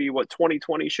is going to be what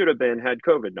 2020 should have been had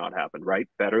COVID not happened, right?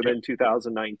 Better than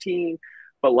 2019,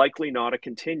 but likely not a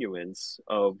continuance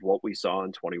of what we saw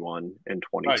in 21 and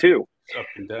 22. Up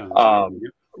and down.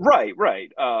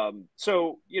 Right.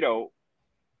 So,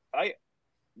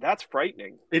 that's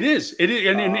frightening. It is.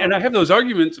 And I have those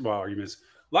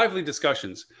lively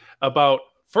discussions about,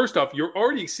 first off, you're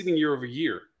already exceeding year over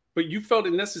year, but you felt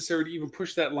it necessary to even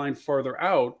push that line farther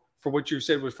out for what you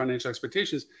said with financial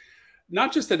expectations.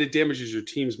 Not just that it damages your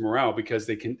team's morale because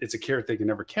it's a carrot they can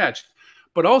never catch,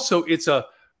 but also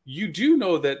you do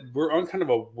know that we're on kind of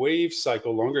a wave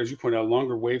cycle, as you point out,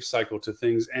 longer wave cycle to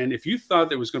things. And if you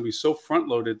thought it was going to be so front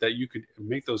loaded that you could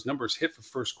make those numbers hit for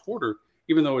first quarter,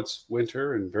 even though it's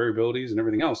winter and variabilities and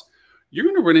everything else, you're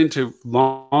going to run into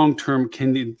long-term,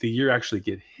 can the year actually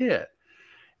get hit?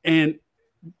 And,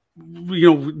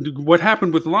 what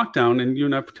happened with lockdown, and you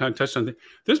and I kind of touched on it,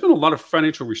 there's been a lot of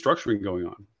financial restructuring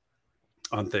going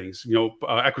on things,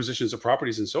 acquisitions of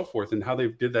properties and so forth, and how they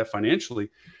did that financially.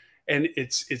 And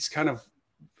it's kind of,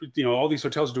 all these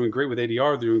hotels are doing great with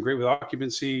ADR, they're doing great with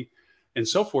occupancy and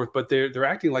so forth, but they're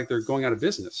acting like they're going out of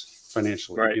business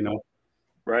financially,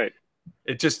 Right.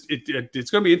 It's going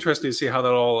to be interesting to see how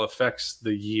that all affects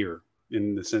the year,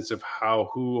 in the sense of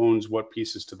who owns what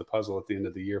pieces to the puzzle at the end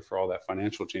of the year for all that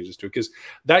financial changes to it. Because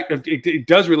it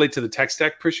does relate to the tech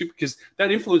stack issue, because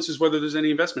that influences whether there's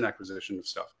any investment acquisition of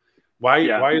stuff. Why?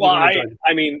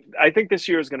 I think this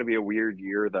year is going to be a weird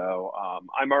year, though.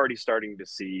 I'm already starting to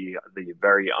see the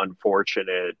very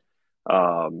unfortunate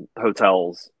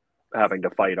hotels having to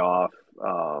fight off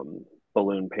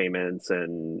balloon payments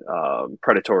and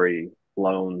predatory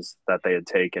loans that they had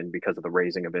taken because of the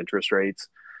raising of interest rates.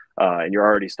 And you're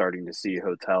already starting to see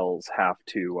hotels have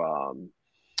to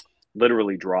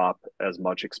literally drop as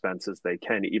much expense as they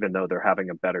can, even though they're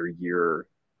having a better year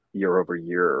over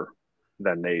year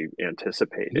than they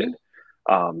anticipated.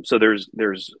 So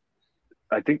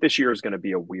I think this year is going to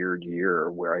be a weird year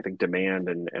where I think demand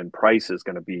and price is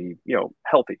going to be,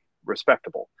 healthy,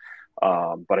 respectable.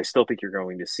 But I still think you're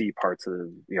going to see parts of,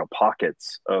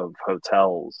 pockets of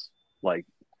hotels like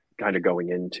kind of going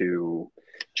into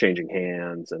changing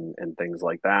hands and things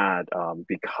like that,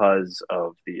 because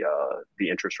of the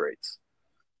interest rates,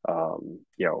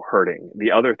 hurting.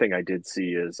 The other thing I did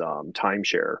see is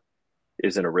timeshare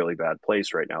is in a really bad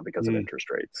place right now because of interest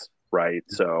rates. Right.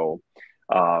 So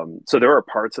there are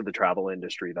parts of the travel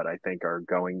industry that I think are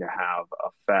going to have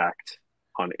effect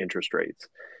on interest rates.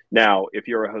 Now, if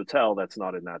you're a hotel that's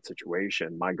not in that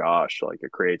situation, my gosh, like,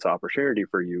 it creates opportunity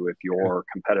for you if your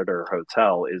competitor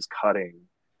hotel is cutting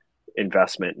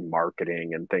investment in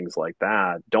marketing and things like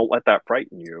that. Don't let that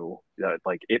frighten you.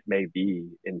 Like, it may be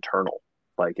internal,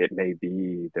 like it may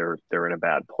be they're in a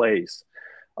bad place.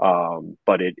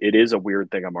 But it is a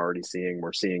weird thing I'm already seeing.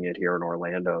 We're seeing it here in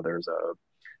Orlando. There's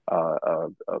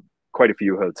quite a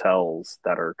few hotels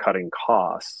that are cutting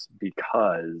costs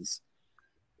because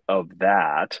of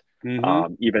that,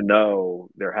 even though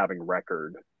they're having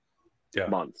record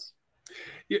months.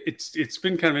 Yeah, it's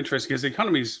been kind of interesting because the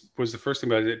economies was the first thing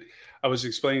about it. I was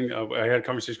explaining, I had a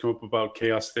conversation come up about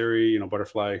chaos theory,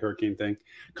 butterfly hurricane thing,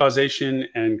 causation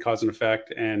and cause and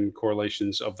effect and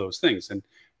correlations of those things. And,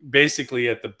 basically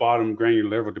at the bottom granular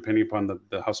level, depending upon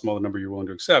how small the number you're willing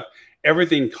to accept,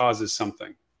 everything causes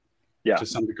something to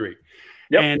some degree.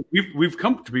 Yep. And we've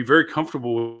come to be very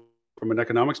comfortable from an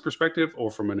economics perspective or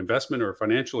from an investment or a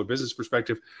financial or business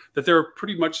perspective that there are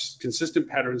pretty much consistent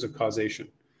patterns of causation.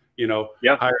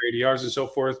 Higher ADRs and so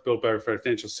forth, built by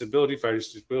financial stability,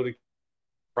 profitability.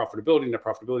 Net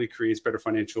profitability creates better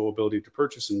financial ability to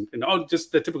purchase and all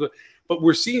just the typical. But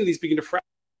we're seeing these begin to fracture.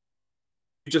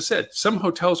 You just said some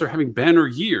hotels are having banner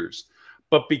years,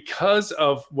 but because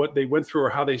of what they went through or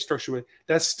how they structured it,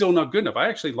 that's still not good enough. I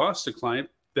actually lost a client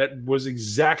that was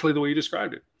exactly the way you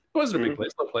described it. It wasn't a big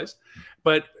place, little place,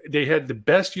 but they had the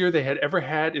best year they had ever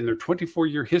had in their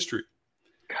 24-year history.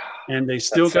 And they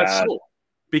still got sold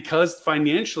because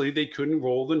financially they couldn't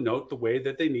roll the note the way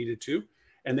that they needed to.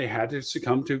 And they had to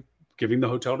succumb to giving the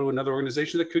hotel to another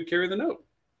organization that could carry the note.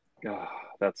 Oh,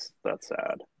 that's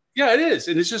sad. Yeah, it is.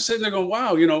 And it's just sitting there going,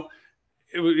 wow,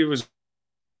 it was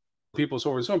people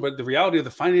so and so on. But the reality of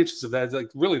the finances of that is like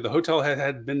really the hotel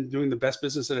had been doing the best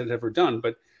business that it had ever done.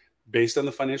 But based on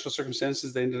the financial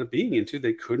circumstances they ended up being into,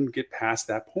 they couldn't get past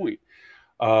that point.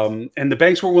 And the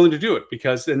banks weren't willing to do it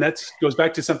because, and that goes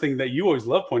back to something that you always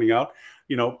love pointing out,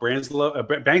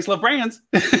 banks love brands.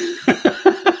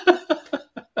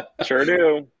 Sure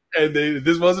do. And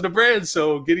this wasn't a brand,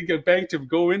 so getting a bank to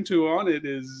go into on it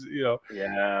is, no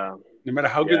matter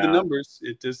how good the numbers,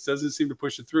 it just doesn't seem to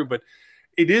push it through. But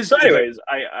it is. So, anyways,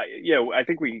 I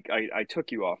think I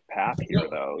took you off path here,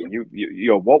 though.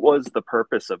 What was the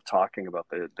purpose of talking about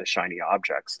the shiny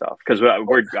object stuff? Because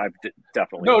I've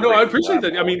definitely no, I appreciate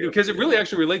that. I mean, because it really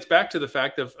actually relates back to the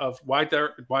fact of why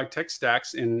tech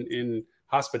stacks in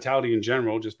hospitality in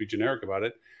general, just be generic about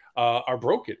it, are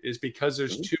broken, is because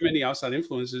there's too many outside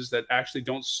influences that actually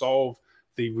don't solve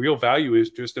the real value is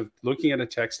just of looking at a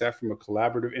tech stack from a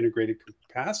collaborative, integrated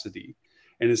capacity.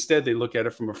 And instead, they look at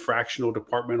it from a fractional,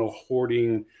 departmental,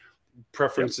 hoarding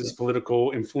preferences,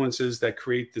 political influences that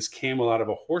create this camel out of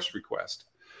a horse request.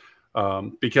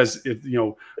 Because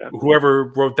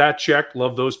whoever wrote that check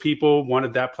loved those people,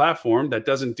 wanted that platform that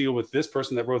doesn't deal with this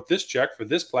person that wrote this check for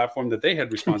this platform that they had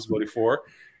responsibility for.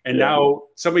 And now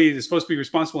somebody is supposed to be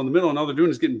responsible in the middle, and all they're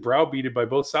doing is getting browbeated by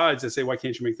both sides that say, "Why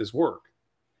can't you make this work?"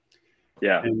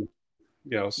 Yeah. And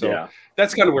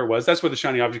that's kind of where it was. That's where the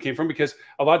shiny object came from, because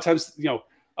a lot of times,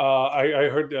 I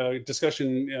heard a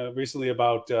discussion recently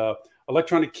about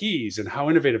electronic keys and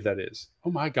how innovative that is. Oh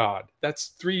my God, that's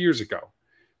 3 years ago,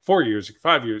 4 years,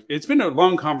 5 years. It's been a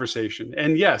long conversation.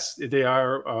 And yes, they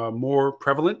are more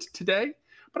prevalent today,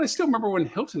 but I still remember when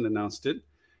Hilton announced it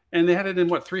and they had it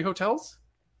in 3 hotels?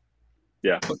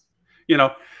 Yeah. To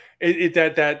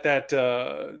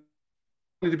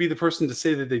be the person to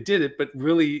say that they did it, but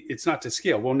really it's not to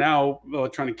scale. Well, now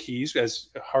electronic keys as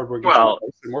hardware gets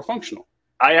more functional.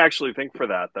 I actually think for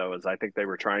that, though, is I think they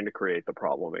were trying to create the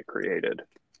problem it created,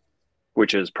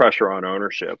 which is pressure on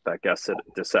ownership that guest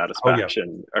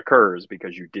dissatisfaction occurs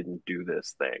because you didn't do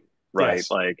this thing, right? Yes.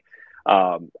 Like,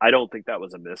 I don't think that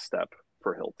was a misstep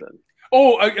for Hilton.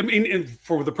 Oh, I mean,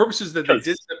 for the purposes that they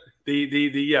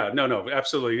did, no,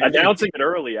 absolutely. Announcing it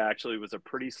early actually was a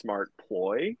pretty smart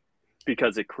ploy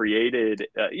because it created,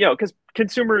 because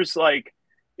consumers, like,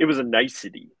 it was a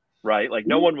nicety, right? Like,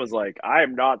 no one was like, I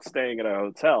am not staying at a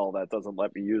hotel that doesn't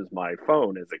let me use my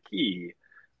phone as a key.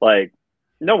 Like,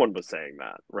 no one was saying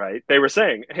that, right? They were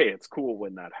saying, hey, it's cool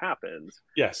when that happens.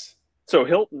 Yes. So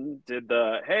Hilton did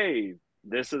hey,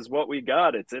 this is what we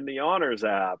got. It's in the Honors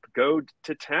app. Go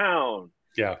to town.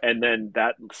 Yeah. And then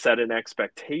that set an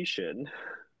expectation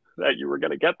that you were going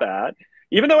to get that,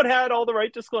 even though it had all the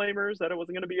right disclaimers that it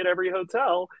wasn't going to be at every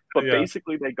hotel. But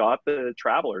basically, they got the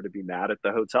traveler to be mad at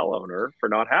the hotel owner for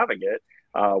not having it,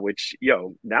 which,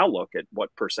 now look at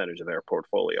what percentage of their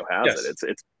portfolio has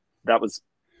it. That was.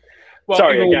 Well,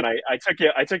 sorry, again,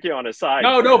 I took you on a side.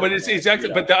 No, but it's exactly.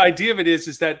 But the idea of it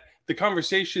is that the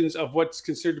conversations of what's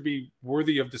considered to be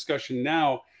worthy of discussion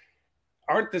now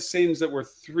aren't the same as that were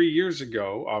 3 years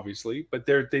ago, obviously, but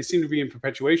they seem to be in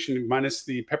perpetuation, minus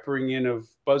the peppering in of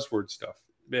buzzword stuff.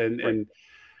 And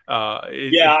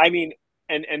I mean,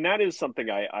 and that is something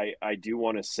I do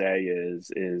want to say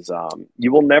is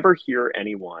you will never hear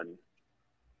anyone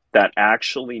that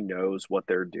actually knows what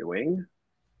they're doing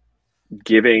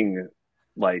giving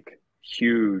like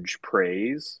huge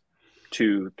praise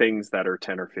to things that are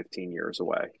 10 or 15 years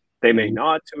away. They may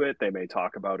nod to it. They may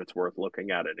talk about it's worth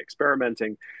looking at and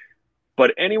experimenting.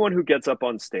 But anyone who gets up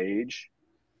on stage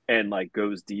and like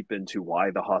goes deep into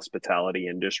why the hospitality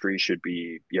industry should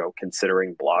be,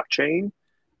 considering blockchain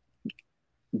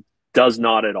does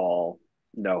not at all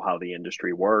know how the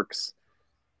industry works.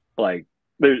 Like,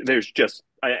 there's just,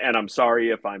 and I'm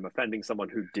sorry if I'm offending someone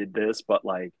who did this, but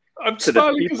like, I'm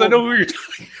smiling because I know who you're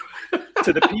talking about.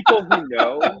 To the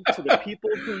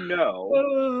people who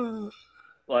know,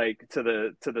 like to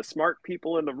the smart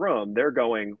people in the room, they're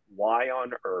going, why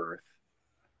on earth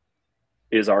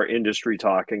is our industry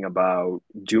talking about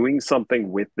doing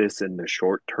something with this in the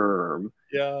short term?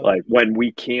 Yeah. Like when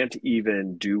we can't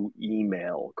even do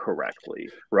email correctly,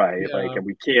 right? Yeah. Like, and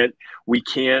we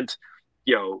can't,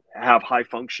 have high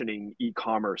functioning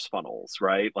e-commerce funnels,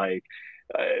 right? Like,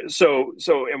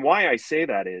 and why I say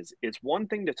that is it's one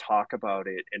thing to talk about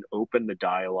it and open the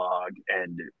dialogue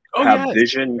and have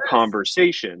vision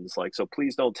conversations. Like, so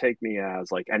please don't take me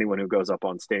as like anyone who goes up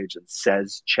on stage and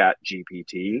says chat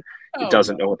GPT. It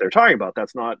doesn't know what they're talking about.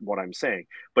 That's not what I'm saying.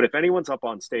 But if anyone's up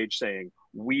on stage saying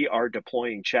we are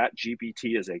deploying chat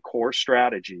GPT as a core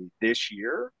strategy this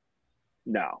year,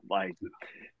 no, like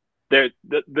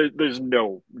there's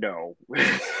no.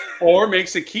 Or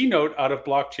makes a keynote out of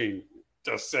blockchain.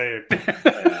 Just say it.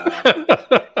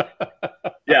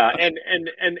 Yeah,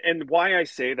 and why I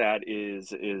say that is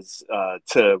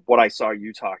to what I saw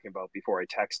you talking about before I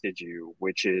texted you,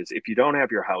 which is if you don't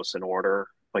have your house in order,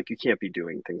 like you can't be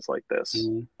doing things like this.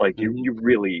 Mm-hmm. Like you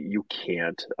really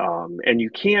can't, and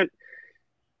you can't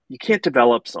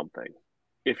develop something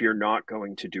if you're not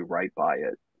going to do right by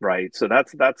it, right? So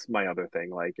that's my other thing.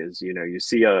 Like, is you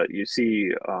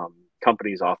see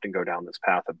companies often go down this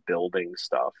path of building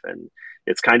stuff, and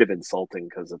it's kind of insulting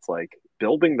because it's like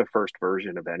building the first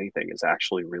version of anything is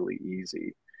actually really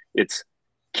easy. It's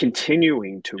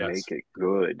continuing to make it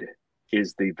good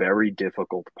is the very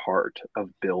difficult part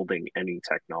of building any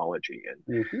technology.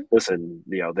 And listen,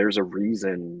 there's a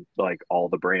reason like all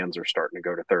the brands are starting to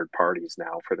go to third parties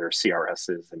now for their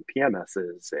CRSs and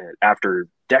PMSs, and after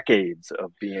decades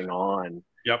of being on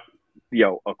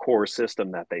a core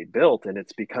system that they built. And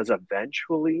it's because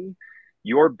eventually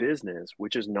your business,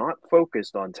 which is not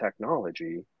focused on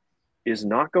technology, is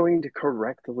not going to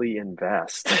correctly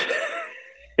invest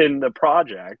in the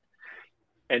project,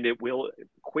 and it will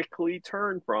quickly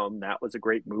turn from that was a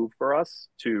great move for us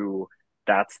to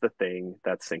that's the thing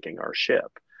that's sinking our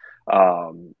ship.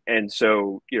 And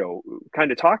so,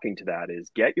 kind of talking to that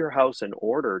is get your house in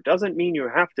order doesn't mean you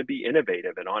have to be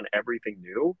innovative and on everything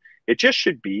new. It just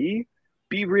should be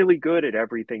really good at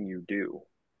everything you do.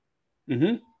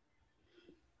 Mm-hmm.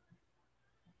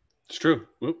 It's true.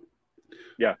 Whoop.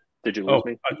 Yeah. Did you lose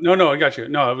me? No, I got you.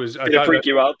 No, Did it freak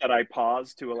you out that I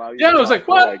paused to allow you? Yeah, to I was like,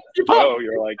 what? Like,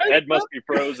 you're like, Ed must be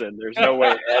frozen. There's no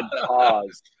way Ed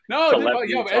paused. No,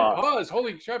 Ed paused.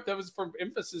 Holy crap, that was for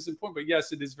emphasis and point. But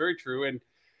yes, it is very true, and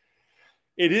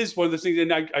it is one of those things.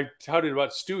 And I touted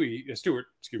about Stuart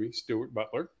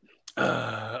Butler,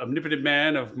 omnipotent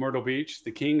man of Myrtle Beach,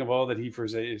 the king of all that he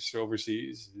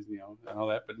oversees, and all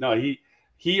that. But no,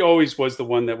 he always was the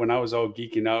one that when I was all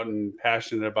geeking out and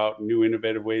passionate about new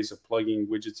innovative ways of plugging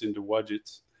widgets into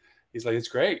widgets, he's like, it's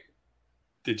great.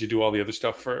 Did you do all the other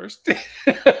stuff first?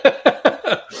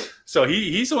 So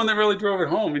he's the one that really drove it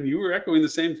home. And you were echoing the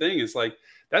same thing. It's like,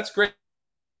 that's great.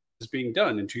 It's being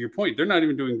done. And to your point, they're not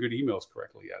even doing good emails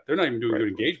correctly yet. They're not even doing good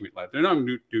engagement live. They're not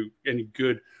even doing any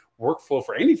good workflow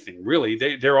for anything, really.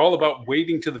 They're all about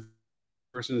waiting till the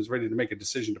person is ready to make a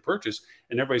decision to purchase,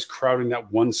 and everybody's crowding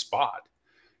that one spot.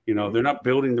 They're not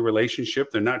building the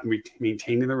relationship. They're not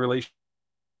maintaining the relationship.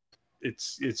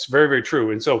 It's very, very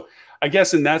true. And so I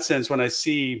guess in that sense, when I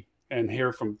see and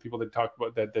hear from people that talk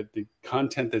about that the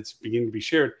content that's beginning to be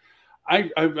shared,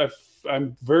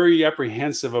 I'm very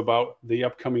apprehensive about the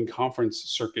upcoming conference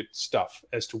circuit stuff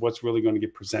as to what's really going to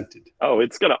get presented. Oh,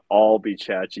 it's going to all be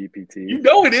chat GPT.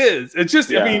 It is. It's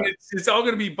just, I mean, it's all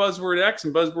going to be buzzword X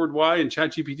and buzzword Y, and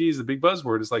chat GPT is the big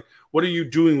buzzword. It's like, what are you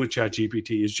doing with chat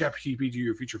GPT? Is chat GPT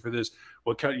your future for this?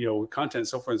 What kind, content,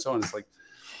 so forth and so on. It's like,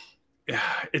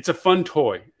 it's a fun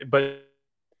toy, but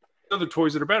other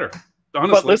toys that are better.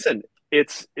 Honestly. But listen,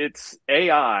 it's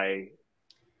AI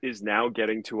is now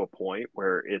getting to a point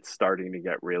where it's starting to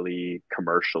get really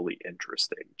commercially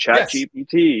interesting.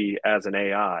 ChatGPT as an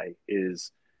AI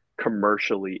is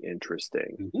commercially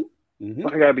interesting.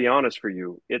 But I gotta be honest for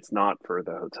you, it's not for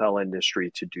the hotel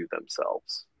industry to do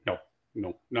themselves.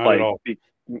 No, not at all.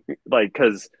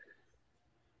 Because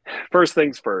first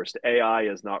things first, AI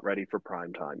is not ready for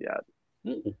prime time yet.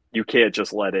 You can't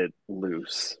just let it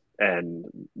loose and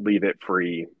leave it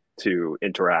free to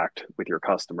interact with your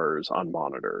customers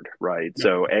unmonitored, right?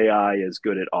 So AI is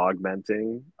good at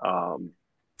augmenting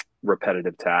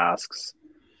repetitive tasks,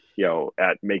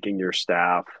 at making your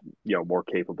staff, more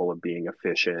capable of being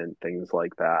efficient, things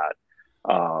like that.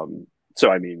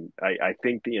 So, I mean, I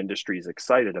think the industry is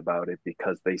excited about it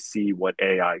because they see what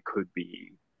AI could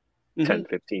be 10,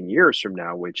 15 years from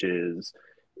now, which is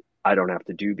I don't have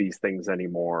to do these things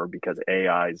anymore because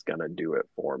AI is going to do it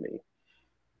for me.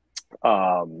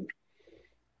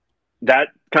 That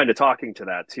kind of talking to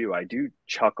that too, I do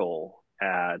chuckle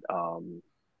at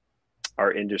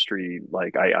our industry.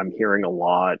 Like I'm hearing a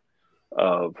lot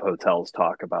of hotels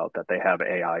talk about that they have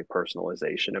AI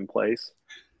personalization in place.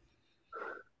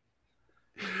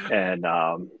 And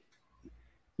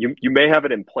you may have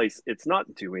it in place. It's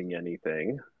not doing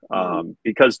anything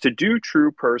because to do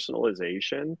true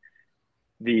personalization,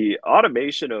 the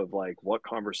automation of like what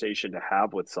conversation to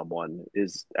have with someone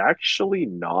is actually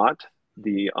not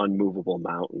the unmovable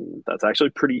mountain. That's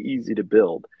actually pretty easy to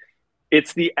build.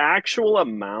 It's the actual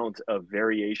amount of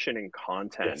variation in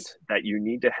content that you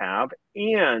need to have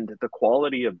and the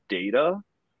quality of data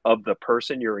of the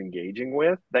person you're engaging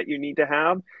with that you need to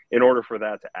have in order for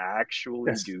that to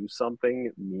actually do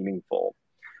something meaningful.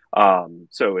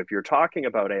 So if you're talking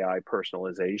about AI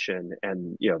personalization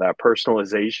and, that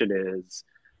personalization is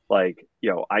like,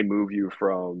 I move you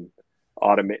from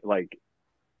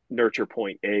nurture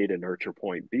point A to nurture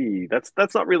point B. That's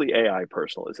not really AI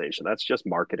personalization. That's just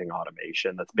marketing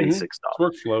automation. That's basic stuff.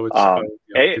 It's workflow.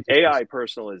 It's AI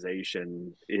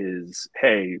personalization is,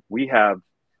 hey, we have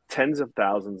tens of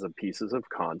thousands of pieces of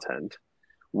content.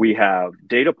 We have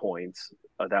data points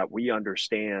that we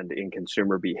understand in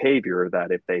consumer behavior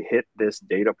that if they hit this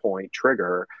data point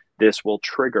trigger, this will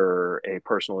trigger a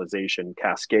personalization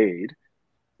cascade.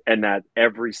 And that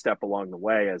every step along the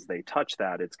way, as they touch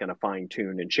that, it's going to fine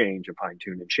tune and change and fine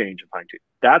tune and change and fine tune.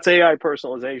 That's AI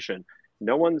personalization.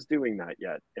 No one's doing that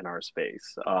yet in our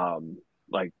space,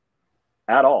 like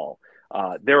at all.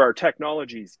 There are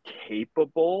technologies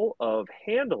capable of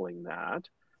handling that.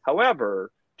 However,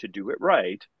 to do it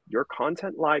right, your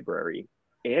content library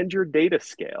and your data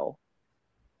scale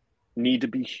need to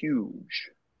be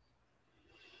huge.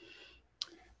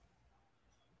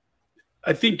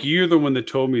 I think you're the one that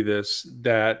told me this,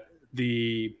 that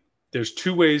there's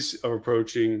two ways of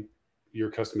approaching your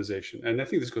customization. And I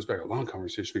think this goes back a long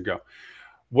conversation ago.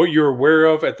 What you're aware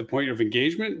of at the point of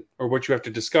engagement or what you have to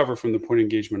discover from the point of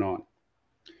engagement on.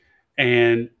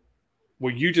 And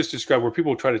what you just described, where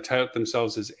people try to tout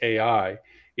themselves as AI,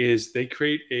 is they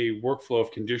create a workflow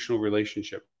of conditional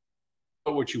relationship.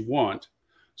 What you want.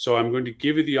 So I'm going to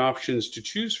give you the options to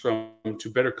choose from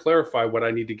to better clarify what I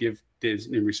need to give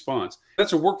in response.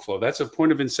 That's a workflow. That's a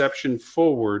point of inception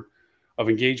forward of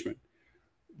engagement.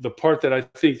 The part that I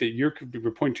think that you're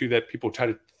pointing to that people try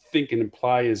to think and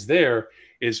imply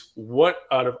is what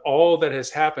out of all that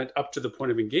has happened up to the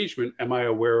point of engagement am I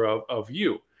aware of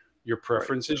you? Your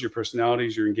preferences, your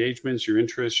personalities, your engagements, your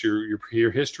interests,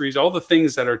 your histories, all the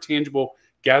things that are tangible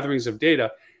gatherings of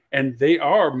data. And they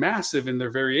are massive in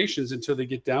their variations until they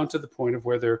get down to the point of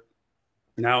where they're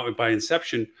now by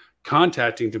inception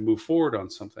contacting to move forward on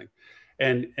something.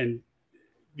 And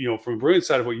from a brilliant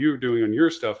side of what you're doing on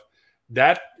your stuff,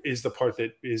 that is the part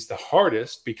that is the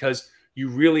hardest because you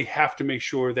really have to make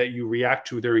sure that you react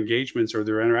to their engagements or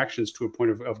their interactions to a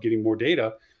point of getting more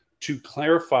data to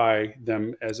clarify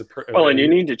them as a and you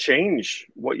need to change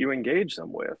what you engage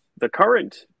them with. The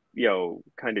current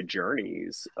kind of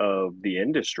journeys of the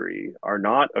industry are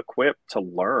not equipped to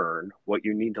learn what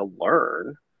you need to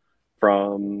learn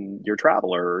from your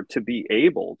traveler to be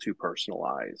able to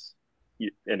personalize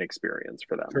an experience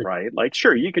for them, right? Like,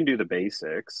 sure, you can do the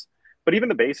basics, but even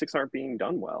the basics aren't being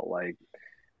done well. Like,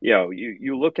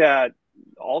 you look at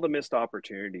all the missed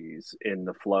opportunities in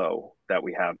the flow that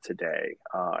we have today.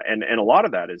 And a lot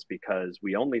of that is because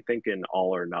we only think in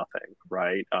all or nothing,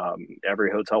 right?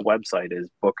 Every hotel website is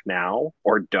book now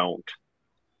or don't.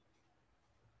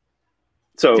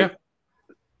 So,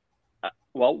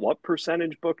 well, what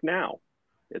percentage book now?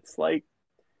 It's like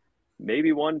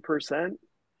maybe 1%.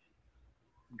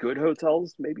 Good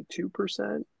hotels, maybe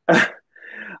 2%.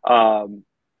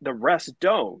 The rest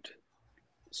don't.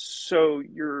 So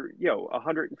you're,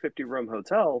 150 room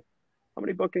hotel. How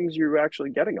many bookings are you actually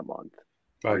getting a month?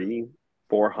 300,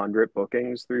 400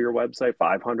 bookings through your website,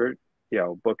 500,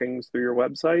 bookings through your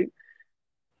website.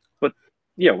 But,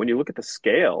 when you look at the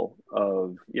scale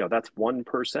of, that's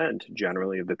 1%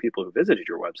 generally of the people who visited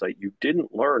your website, you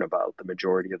didn't learn about the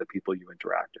majority of the people you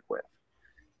interacted with.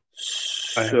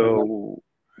 So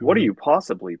what are you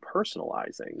possibly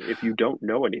personalizing if you don't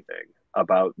know anything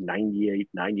about 98,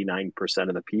 99%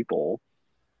 of the people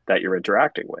that you're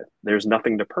interacting with? There's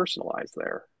nothing to personalize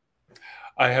there.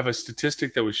 I have a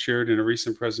statistic that was shared in a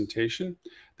recent presentation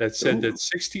that said that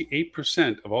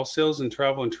 68% of all sales in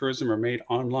travel and tourism are made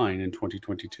online in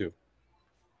 2022.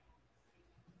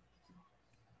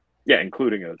 Yeah,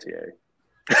 including OTA.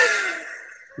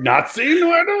 Not seen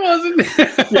what it wasn't.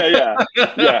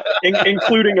 yeah.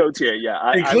 Including OTA.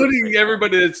 Yeah, including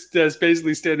everybody that's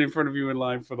basically standing in front of you in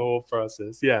line for the whole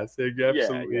process. Yes,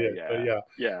 absolutely.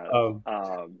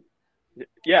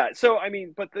 Yeah. So I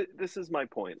mean, but this is my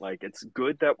point. Like, it's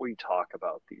good that we talk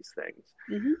about these things,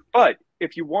 but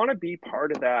if you want to be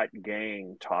part of that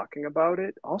gang talking about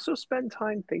it, also spend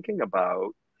time thinking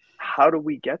about how do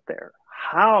we get there?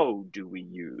 How do we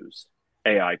use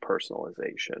AI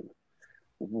personalization?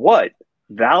 What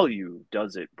value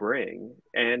does it bring?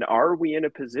 And are we in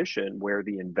a position where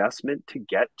the investment to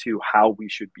get to how we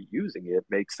should be using it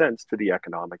makes sense to the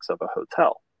economics of a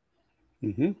hotel?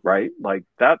 Right? Like,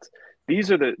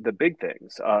 these are the big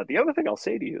things. The other thing I'll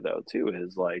say to you though too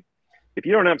is, like, if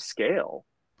you don't have scale,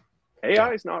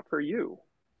 AI is not for you.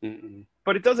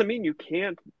 But it doesn't mean you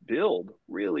can't build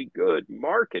really good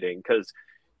marketing, because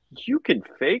you can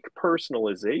fake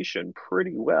personalization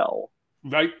pretty well.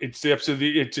 Right. It's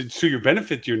to your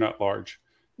benefit. You're not large.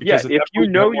 Because if you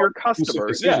know your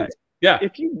customers,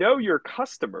 if you know your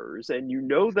customers and you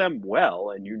know them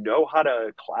well and you know how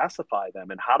to classify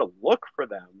them and how to look for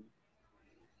them,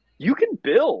 you can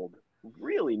build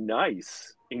really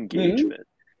nice engagement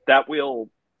that will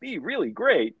be really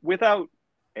great without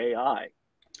AI.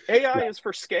 AI is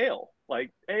for scale.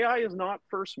 Like, AI is not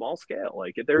for small scale.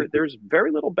 Like, there's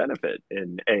very little benefit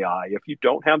in AI if you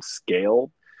don't have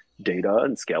scaled data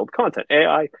and scaled content.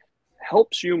 AI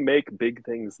helps you make big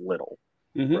things little,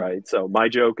 right? So my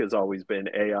joke has always been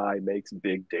AI makes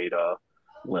big data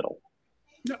little.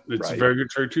 Yeah, it's a very good,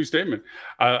 very true statement.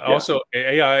 Also,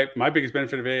 AI, my biggest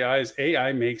benefit of AI is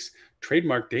AI makes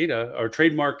trademark data or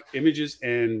trademark images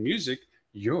and music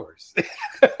yours.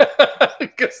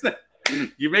 Because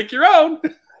you make your own.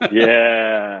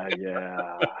 Yeah.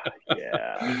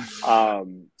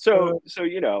 So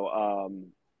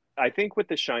I think with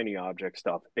the shiny object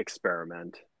stuff,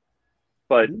 experiment.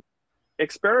 But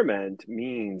experiment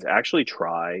means actually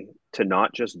try to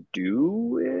not just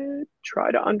do it,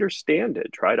 try to understand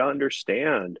it. Try to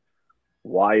understand,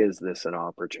 why is this an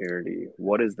opportunity?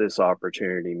 What does this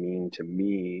opportunity mean to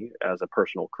me as a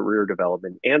personal career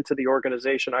development and to the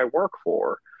organization I work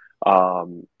for?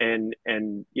 And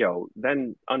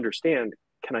then understand,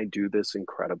 can I do this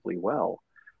incredibly well?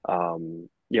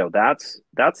 That's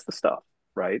the stuff,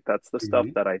 right? That's the stuff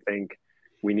that I think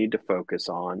we need to focus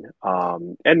on.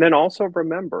 And then also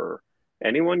remember,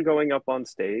 anyone going up on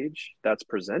stage that's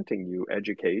presenting you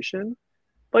education,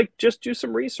 like, just do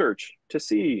some research to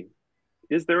see,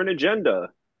 is there an agenda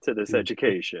to this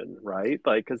education, right?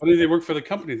 Like, because they work for the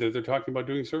company that they're talking about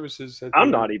doing services.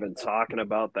 I'm not even talking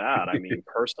about that. I mean,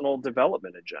 personal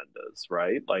development agendas,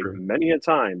 right? Like, many a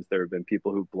times there have been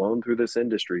people who've blown through this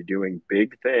industry doing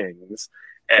big things,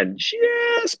 and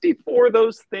just before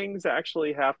those things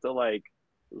actually have to, like,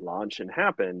 launch and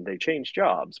happen, they change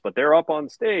jobs, but they're up on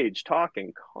stage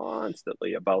talking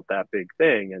constantly about that big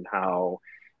thing and how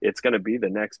it's going to be the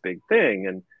next big thing.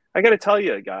 And I got to tell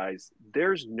you guys,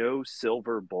 there's no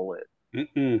silver bullet.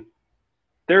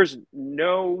 There's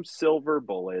no silver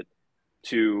bullet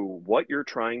to what you're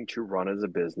trying to run as a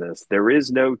business. There is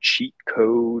no cheat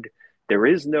code. There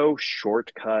is no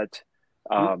shortcut.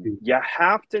 You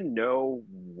have to know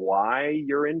why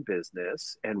you're in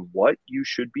business and what you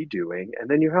should be doing. And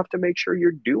then you have to make sure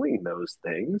you're doing those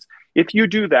things. If you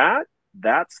do that,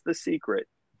 that's the secret.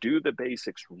 Do the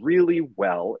basics really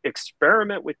well,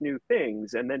 experiment with new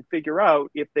things, and then figure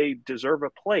out if they deserve a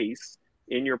place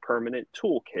in your permanent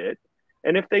toolkit.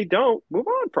 And if they don't, move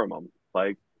on from them.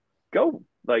 Like, go,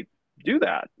 like, do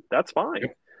that. That's fine.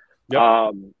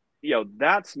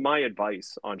 That's my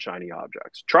advice on shiny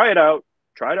objects. Try it out.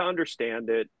 Try to understand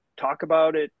it. Talk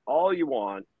about it all you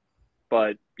want.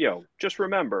 But, just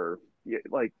remember,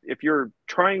 like, if you're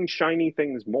trying shiny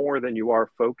things more than you are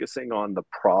focusing on the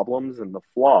problems and the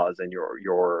flaws in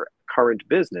your current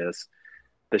business,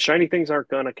 the shiny things aren't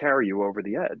going to carry you over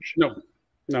the edge.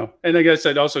 No. And I guess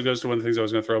that also goes to one of the things I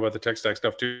was going to throw about the tech stack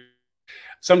stuff too.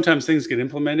 Sometimes things get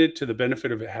implemented to the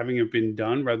benefit of having it been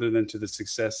done rather than to the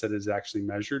success that is actually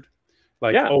measured.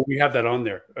 Like, oh, we have that on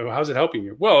there. Oh, how's it helping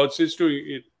you? Well, it's doing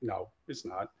it. No, it's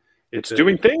not. It's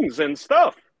doing things and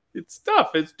stuff. It's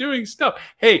stuff. It's doing stuff.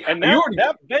 Hey, and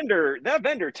that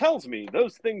vendor tells me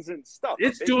those things and stuff.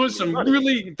 It's doing some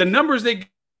really, the numbers they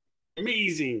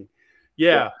amazing.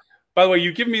 Yeah. By the way,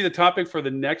 you give me the topic for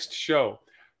the next show.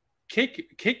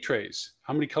 Cake trays.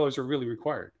 How many colors are really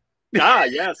required? Ah,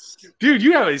 yes. Dude,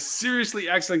 you have a seriously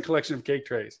excellent collection of cake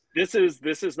trays. This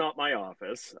is not my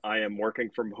office. I am working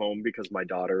from home because my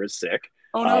daughter is sick.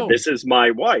 Oh no. This is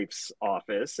my wife's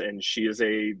office, and she is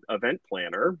a event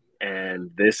planner. And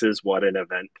this is what an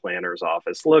event planner's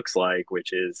office looks like,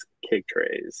 which is cake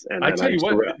trays. And I then tell you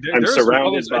what, I'm there's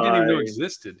surrounded I didn't even know by.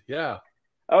 existed. Yeah.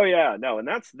 Oh yeah, no, and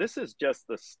this is just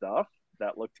the stuff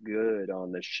that looked good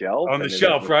on the shelf. On the and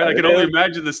shelf, right? I can only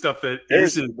imagine the stuff that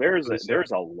isn't.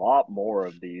 There's a lot more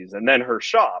of these, and then her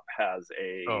shop has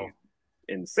a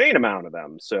insane amount of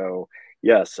them. So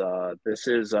yes, this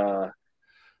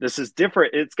is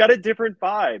different. It's got a different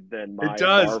vibe than my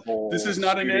Marvel. This is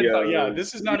not Studios. an Ed vibe. Yeah,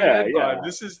 this is not an Ed vibe.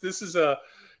 This is a,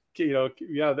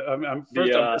 I'm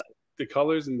first. The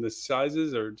colors and the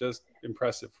sizes are just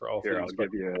impressive for all things.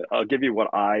 I'll give you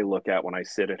what I look at when I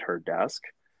sit at her desk.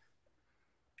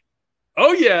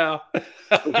 Oh yeah,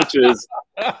 which is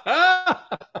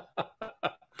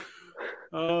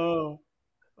oh.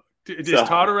 Is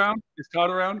Todd around? Is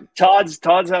Todd around? Todd's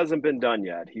hasn't been done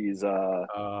yet. He's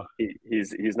not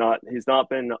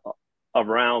been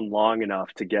around long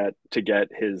enough to get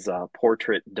his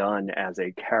portrait done as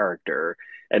a character.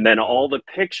 And then all the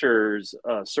pictures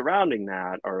surrounding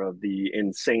that are of the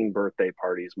insane birthday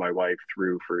parties my wife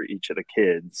threw for each of the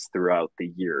kids throughout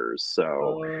the years.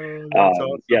 So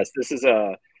awesome. Yes, this is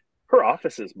her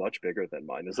office is much bigger than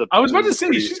mine. I was about to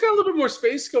say, she's got a little bit more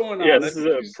space going on. Yeah, this is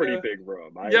a pretty big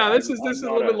room. This is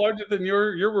a little bit larger than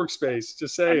your workspace.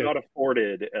 Just saying. I'm not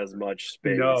afforded as much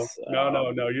space. No.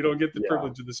 You don't get the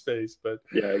privilege of the space, but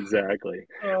yeah, exactly.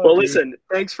 Well, listen,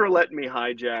 thanks for letting me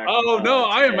hijack. Oh no,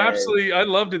 I am absolutely. I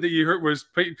loved it that you was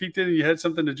peeked in and you had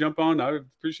something to jump on. I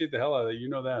appreciate the hell out of it. You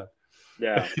know that.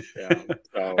 Yeah.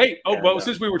 So, hey,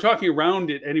 since we were talking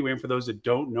around it anyway, and for those that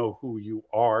don't know who you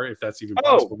are, if that's even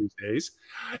possible these days,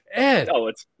 Ed. Oh,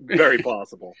 it's very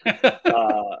possible.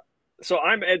 So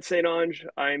I'm Ed St. Onge.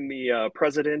 I'm the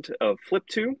president of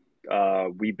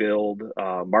Flip2. We build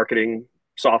marketing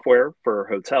software for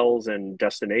hotels and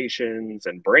destinations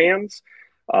and brands.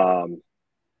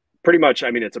 Pretty much, I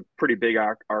mean, it's a pretty big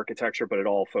architecture, but it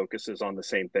all focuses on the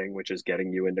same thing, which is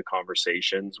getting you into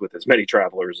conversations with as many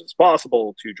travelers as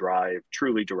possible to drive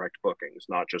truly direct bookings,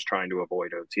 not just trying to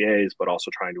avoid OTAs, but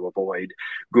also trying to avoid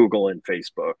Google and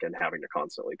Facebook and having to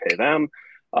constantly pay them.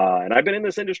 And I've been in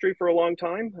this industry for a long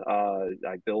time.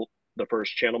 I built the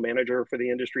first channel manager for the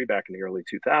industry back in the early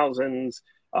 2000s.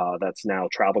 That's now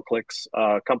TravelClick's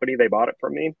company. They bought it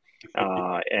from me,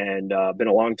 and been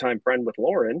a longtime friend with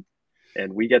Loren.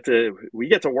 And we get to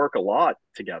work a lot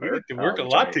together. We get to work a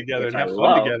lot together and have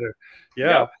fun together.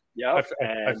 Yeah. Yeah.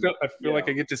 I feel like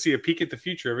I get to see a peek at the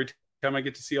future every time I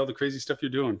get to see all the crazy stuff you're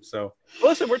doing. So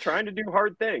listen, we're trying to do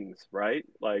hard things, right?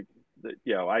 Like,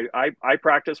 I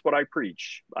practice what I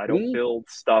preach. I don't build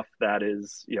stuff that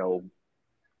is,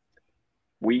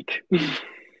 weak.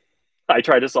 I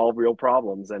try to solve real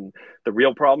problems, and the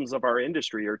real problems of our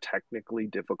industry are technically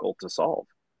difficult to solve.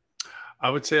 I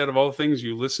would say out of all the things,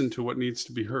 you listen to what needs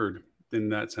to be heard in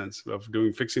that sense of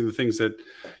fixing the things that,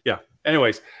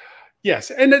 anyways.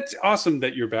 Yes. And it's awesome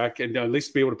that you're back and at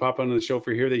least be able to pop on the show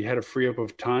for here that you had a free up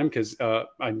of time. Cause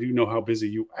I do know how busy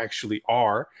you actually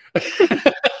are.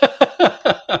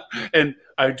 And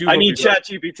I need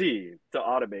ChatGPT to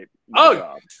automate my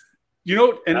job.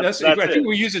 And that's I think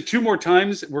we use it 2 more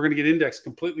times. We're going to get indexed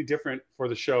completely different for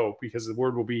the show because the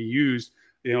word will be used,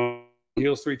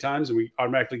 heals 3 times and we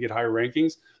automatically get higher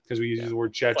rankings because we use the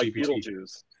word ChatGPT. Like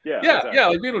Beetlejuice. Exactly.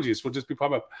 Like Beetlejuice. We'll just be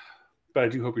pop up. But I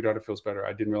do hope your daughter feels better.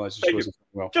 I didn't realize she wasn't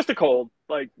well. Just a cold,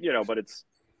 but it's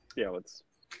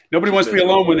nobody wants to be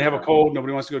alone when they have a cold.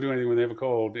 Nobody wants to go do anything when they have a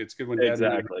cold. It's good when dad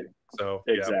exactly. So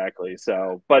exactly.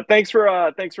 So, but thanks for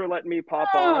letting me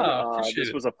pop on.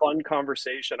 This was a fun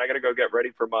conversation. I got to go get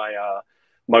ready for my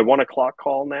 1 o'clock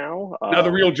call now. Now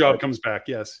the real job comes back.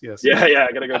 Yes. Yeah.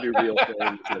 I got to go do real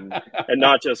things and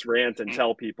not just rant and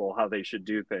tell people how they should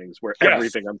do things where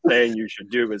everything I'm saying you should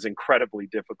do is incredibly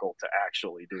difficult to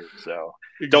actually do. So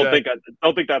don't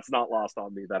think that's not lost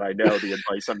on me that I know the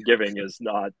advice I'm giving is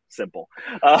not simple.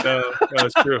 No,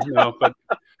 it's true. No,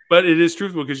 but it is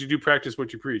truthful because you do practice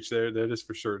what you preach. That is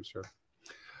for sure. Sure.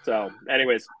 So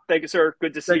anyways, thank you, sir.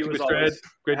 Good to see you. Mr. Ed.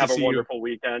 Great to see you. Have a wonderful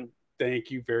weekend.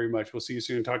 Thank you very much. We'll see you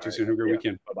soon. Talk to you soon. Have a great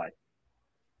weekend. Bye-bye.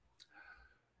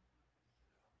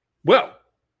 Well,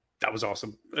 that was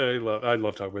awesome. I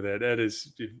love talking with Ed. Ed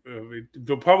is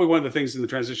probably one of the things in the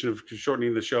transition of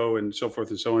shortening the show and so forth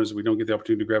and so on is we don't get the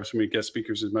opportunity to grab so many guest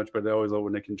speakers as much, but I always love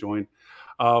when they can join.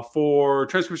 For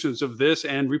transcriptions of this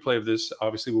and replay of this,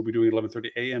 obviously we'll be doing 11:30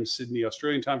 a.m. Sydney,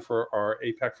 Australian time for our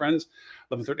APAC friends,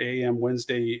 11:30 a.m.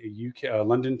 Wednesday UK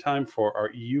London time for our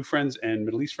EU friends and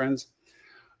Middle East friends.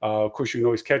 Of course, you can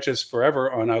always catch us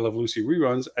forever on I Love Lucy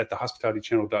reruns at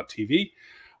thehospitalitychannel.tv.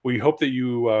 We hope that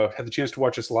you had the chance to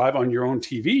watch us live on your own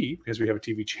TV, because we have a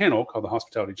TV channel called the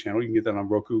Hospitality Channel. You can get that on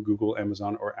Roku, Google,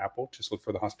 Amazon, or Apple. Just look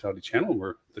for the Hospitality Channel,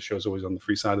 where the show's always on the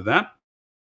free side of that.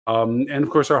 And of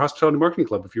course, our Hospitality Marketing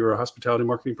Club. If you're a hospitality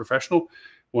marketing professional,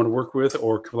 want to work with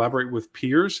or collaborate with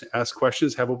peers, ask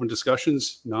questions, have open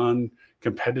discussions,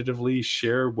 non-competitively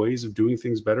share ways of doing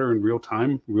things better in real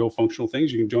time, real functional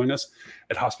things, you can join us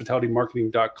at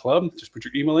hospitalitymarketing.club. Just put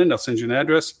your email in. I'll send you an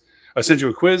address. I'll send you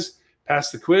a quiz.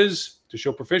 Pass the quiz to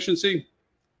show proficiency,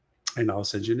 and I'll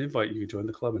send you an invite. You can join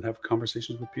the club and have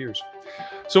conversations with peers.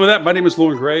 So with that, my name is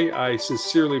Loren Gray. I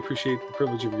sincerely appreciate the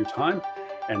privilege of your time,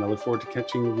 and I look forward to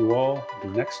catching you all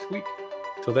next week.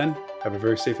 Till then, have a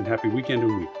very safe and happy weekend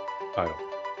and week. Bye.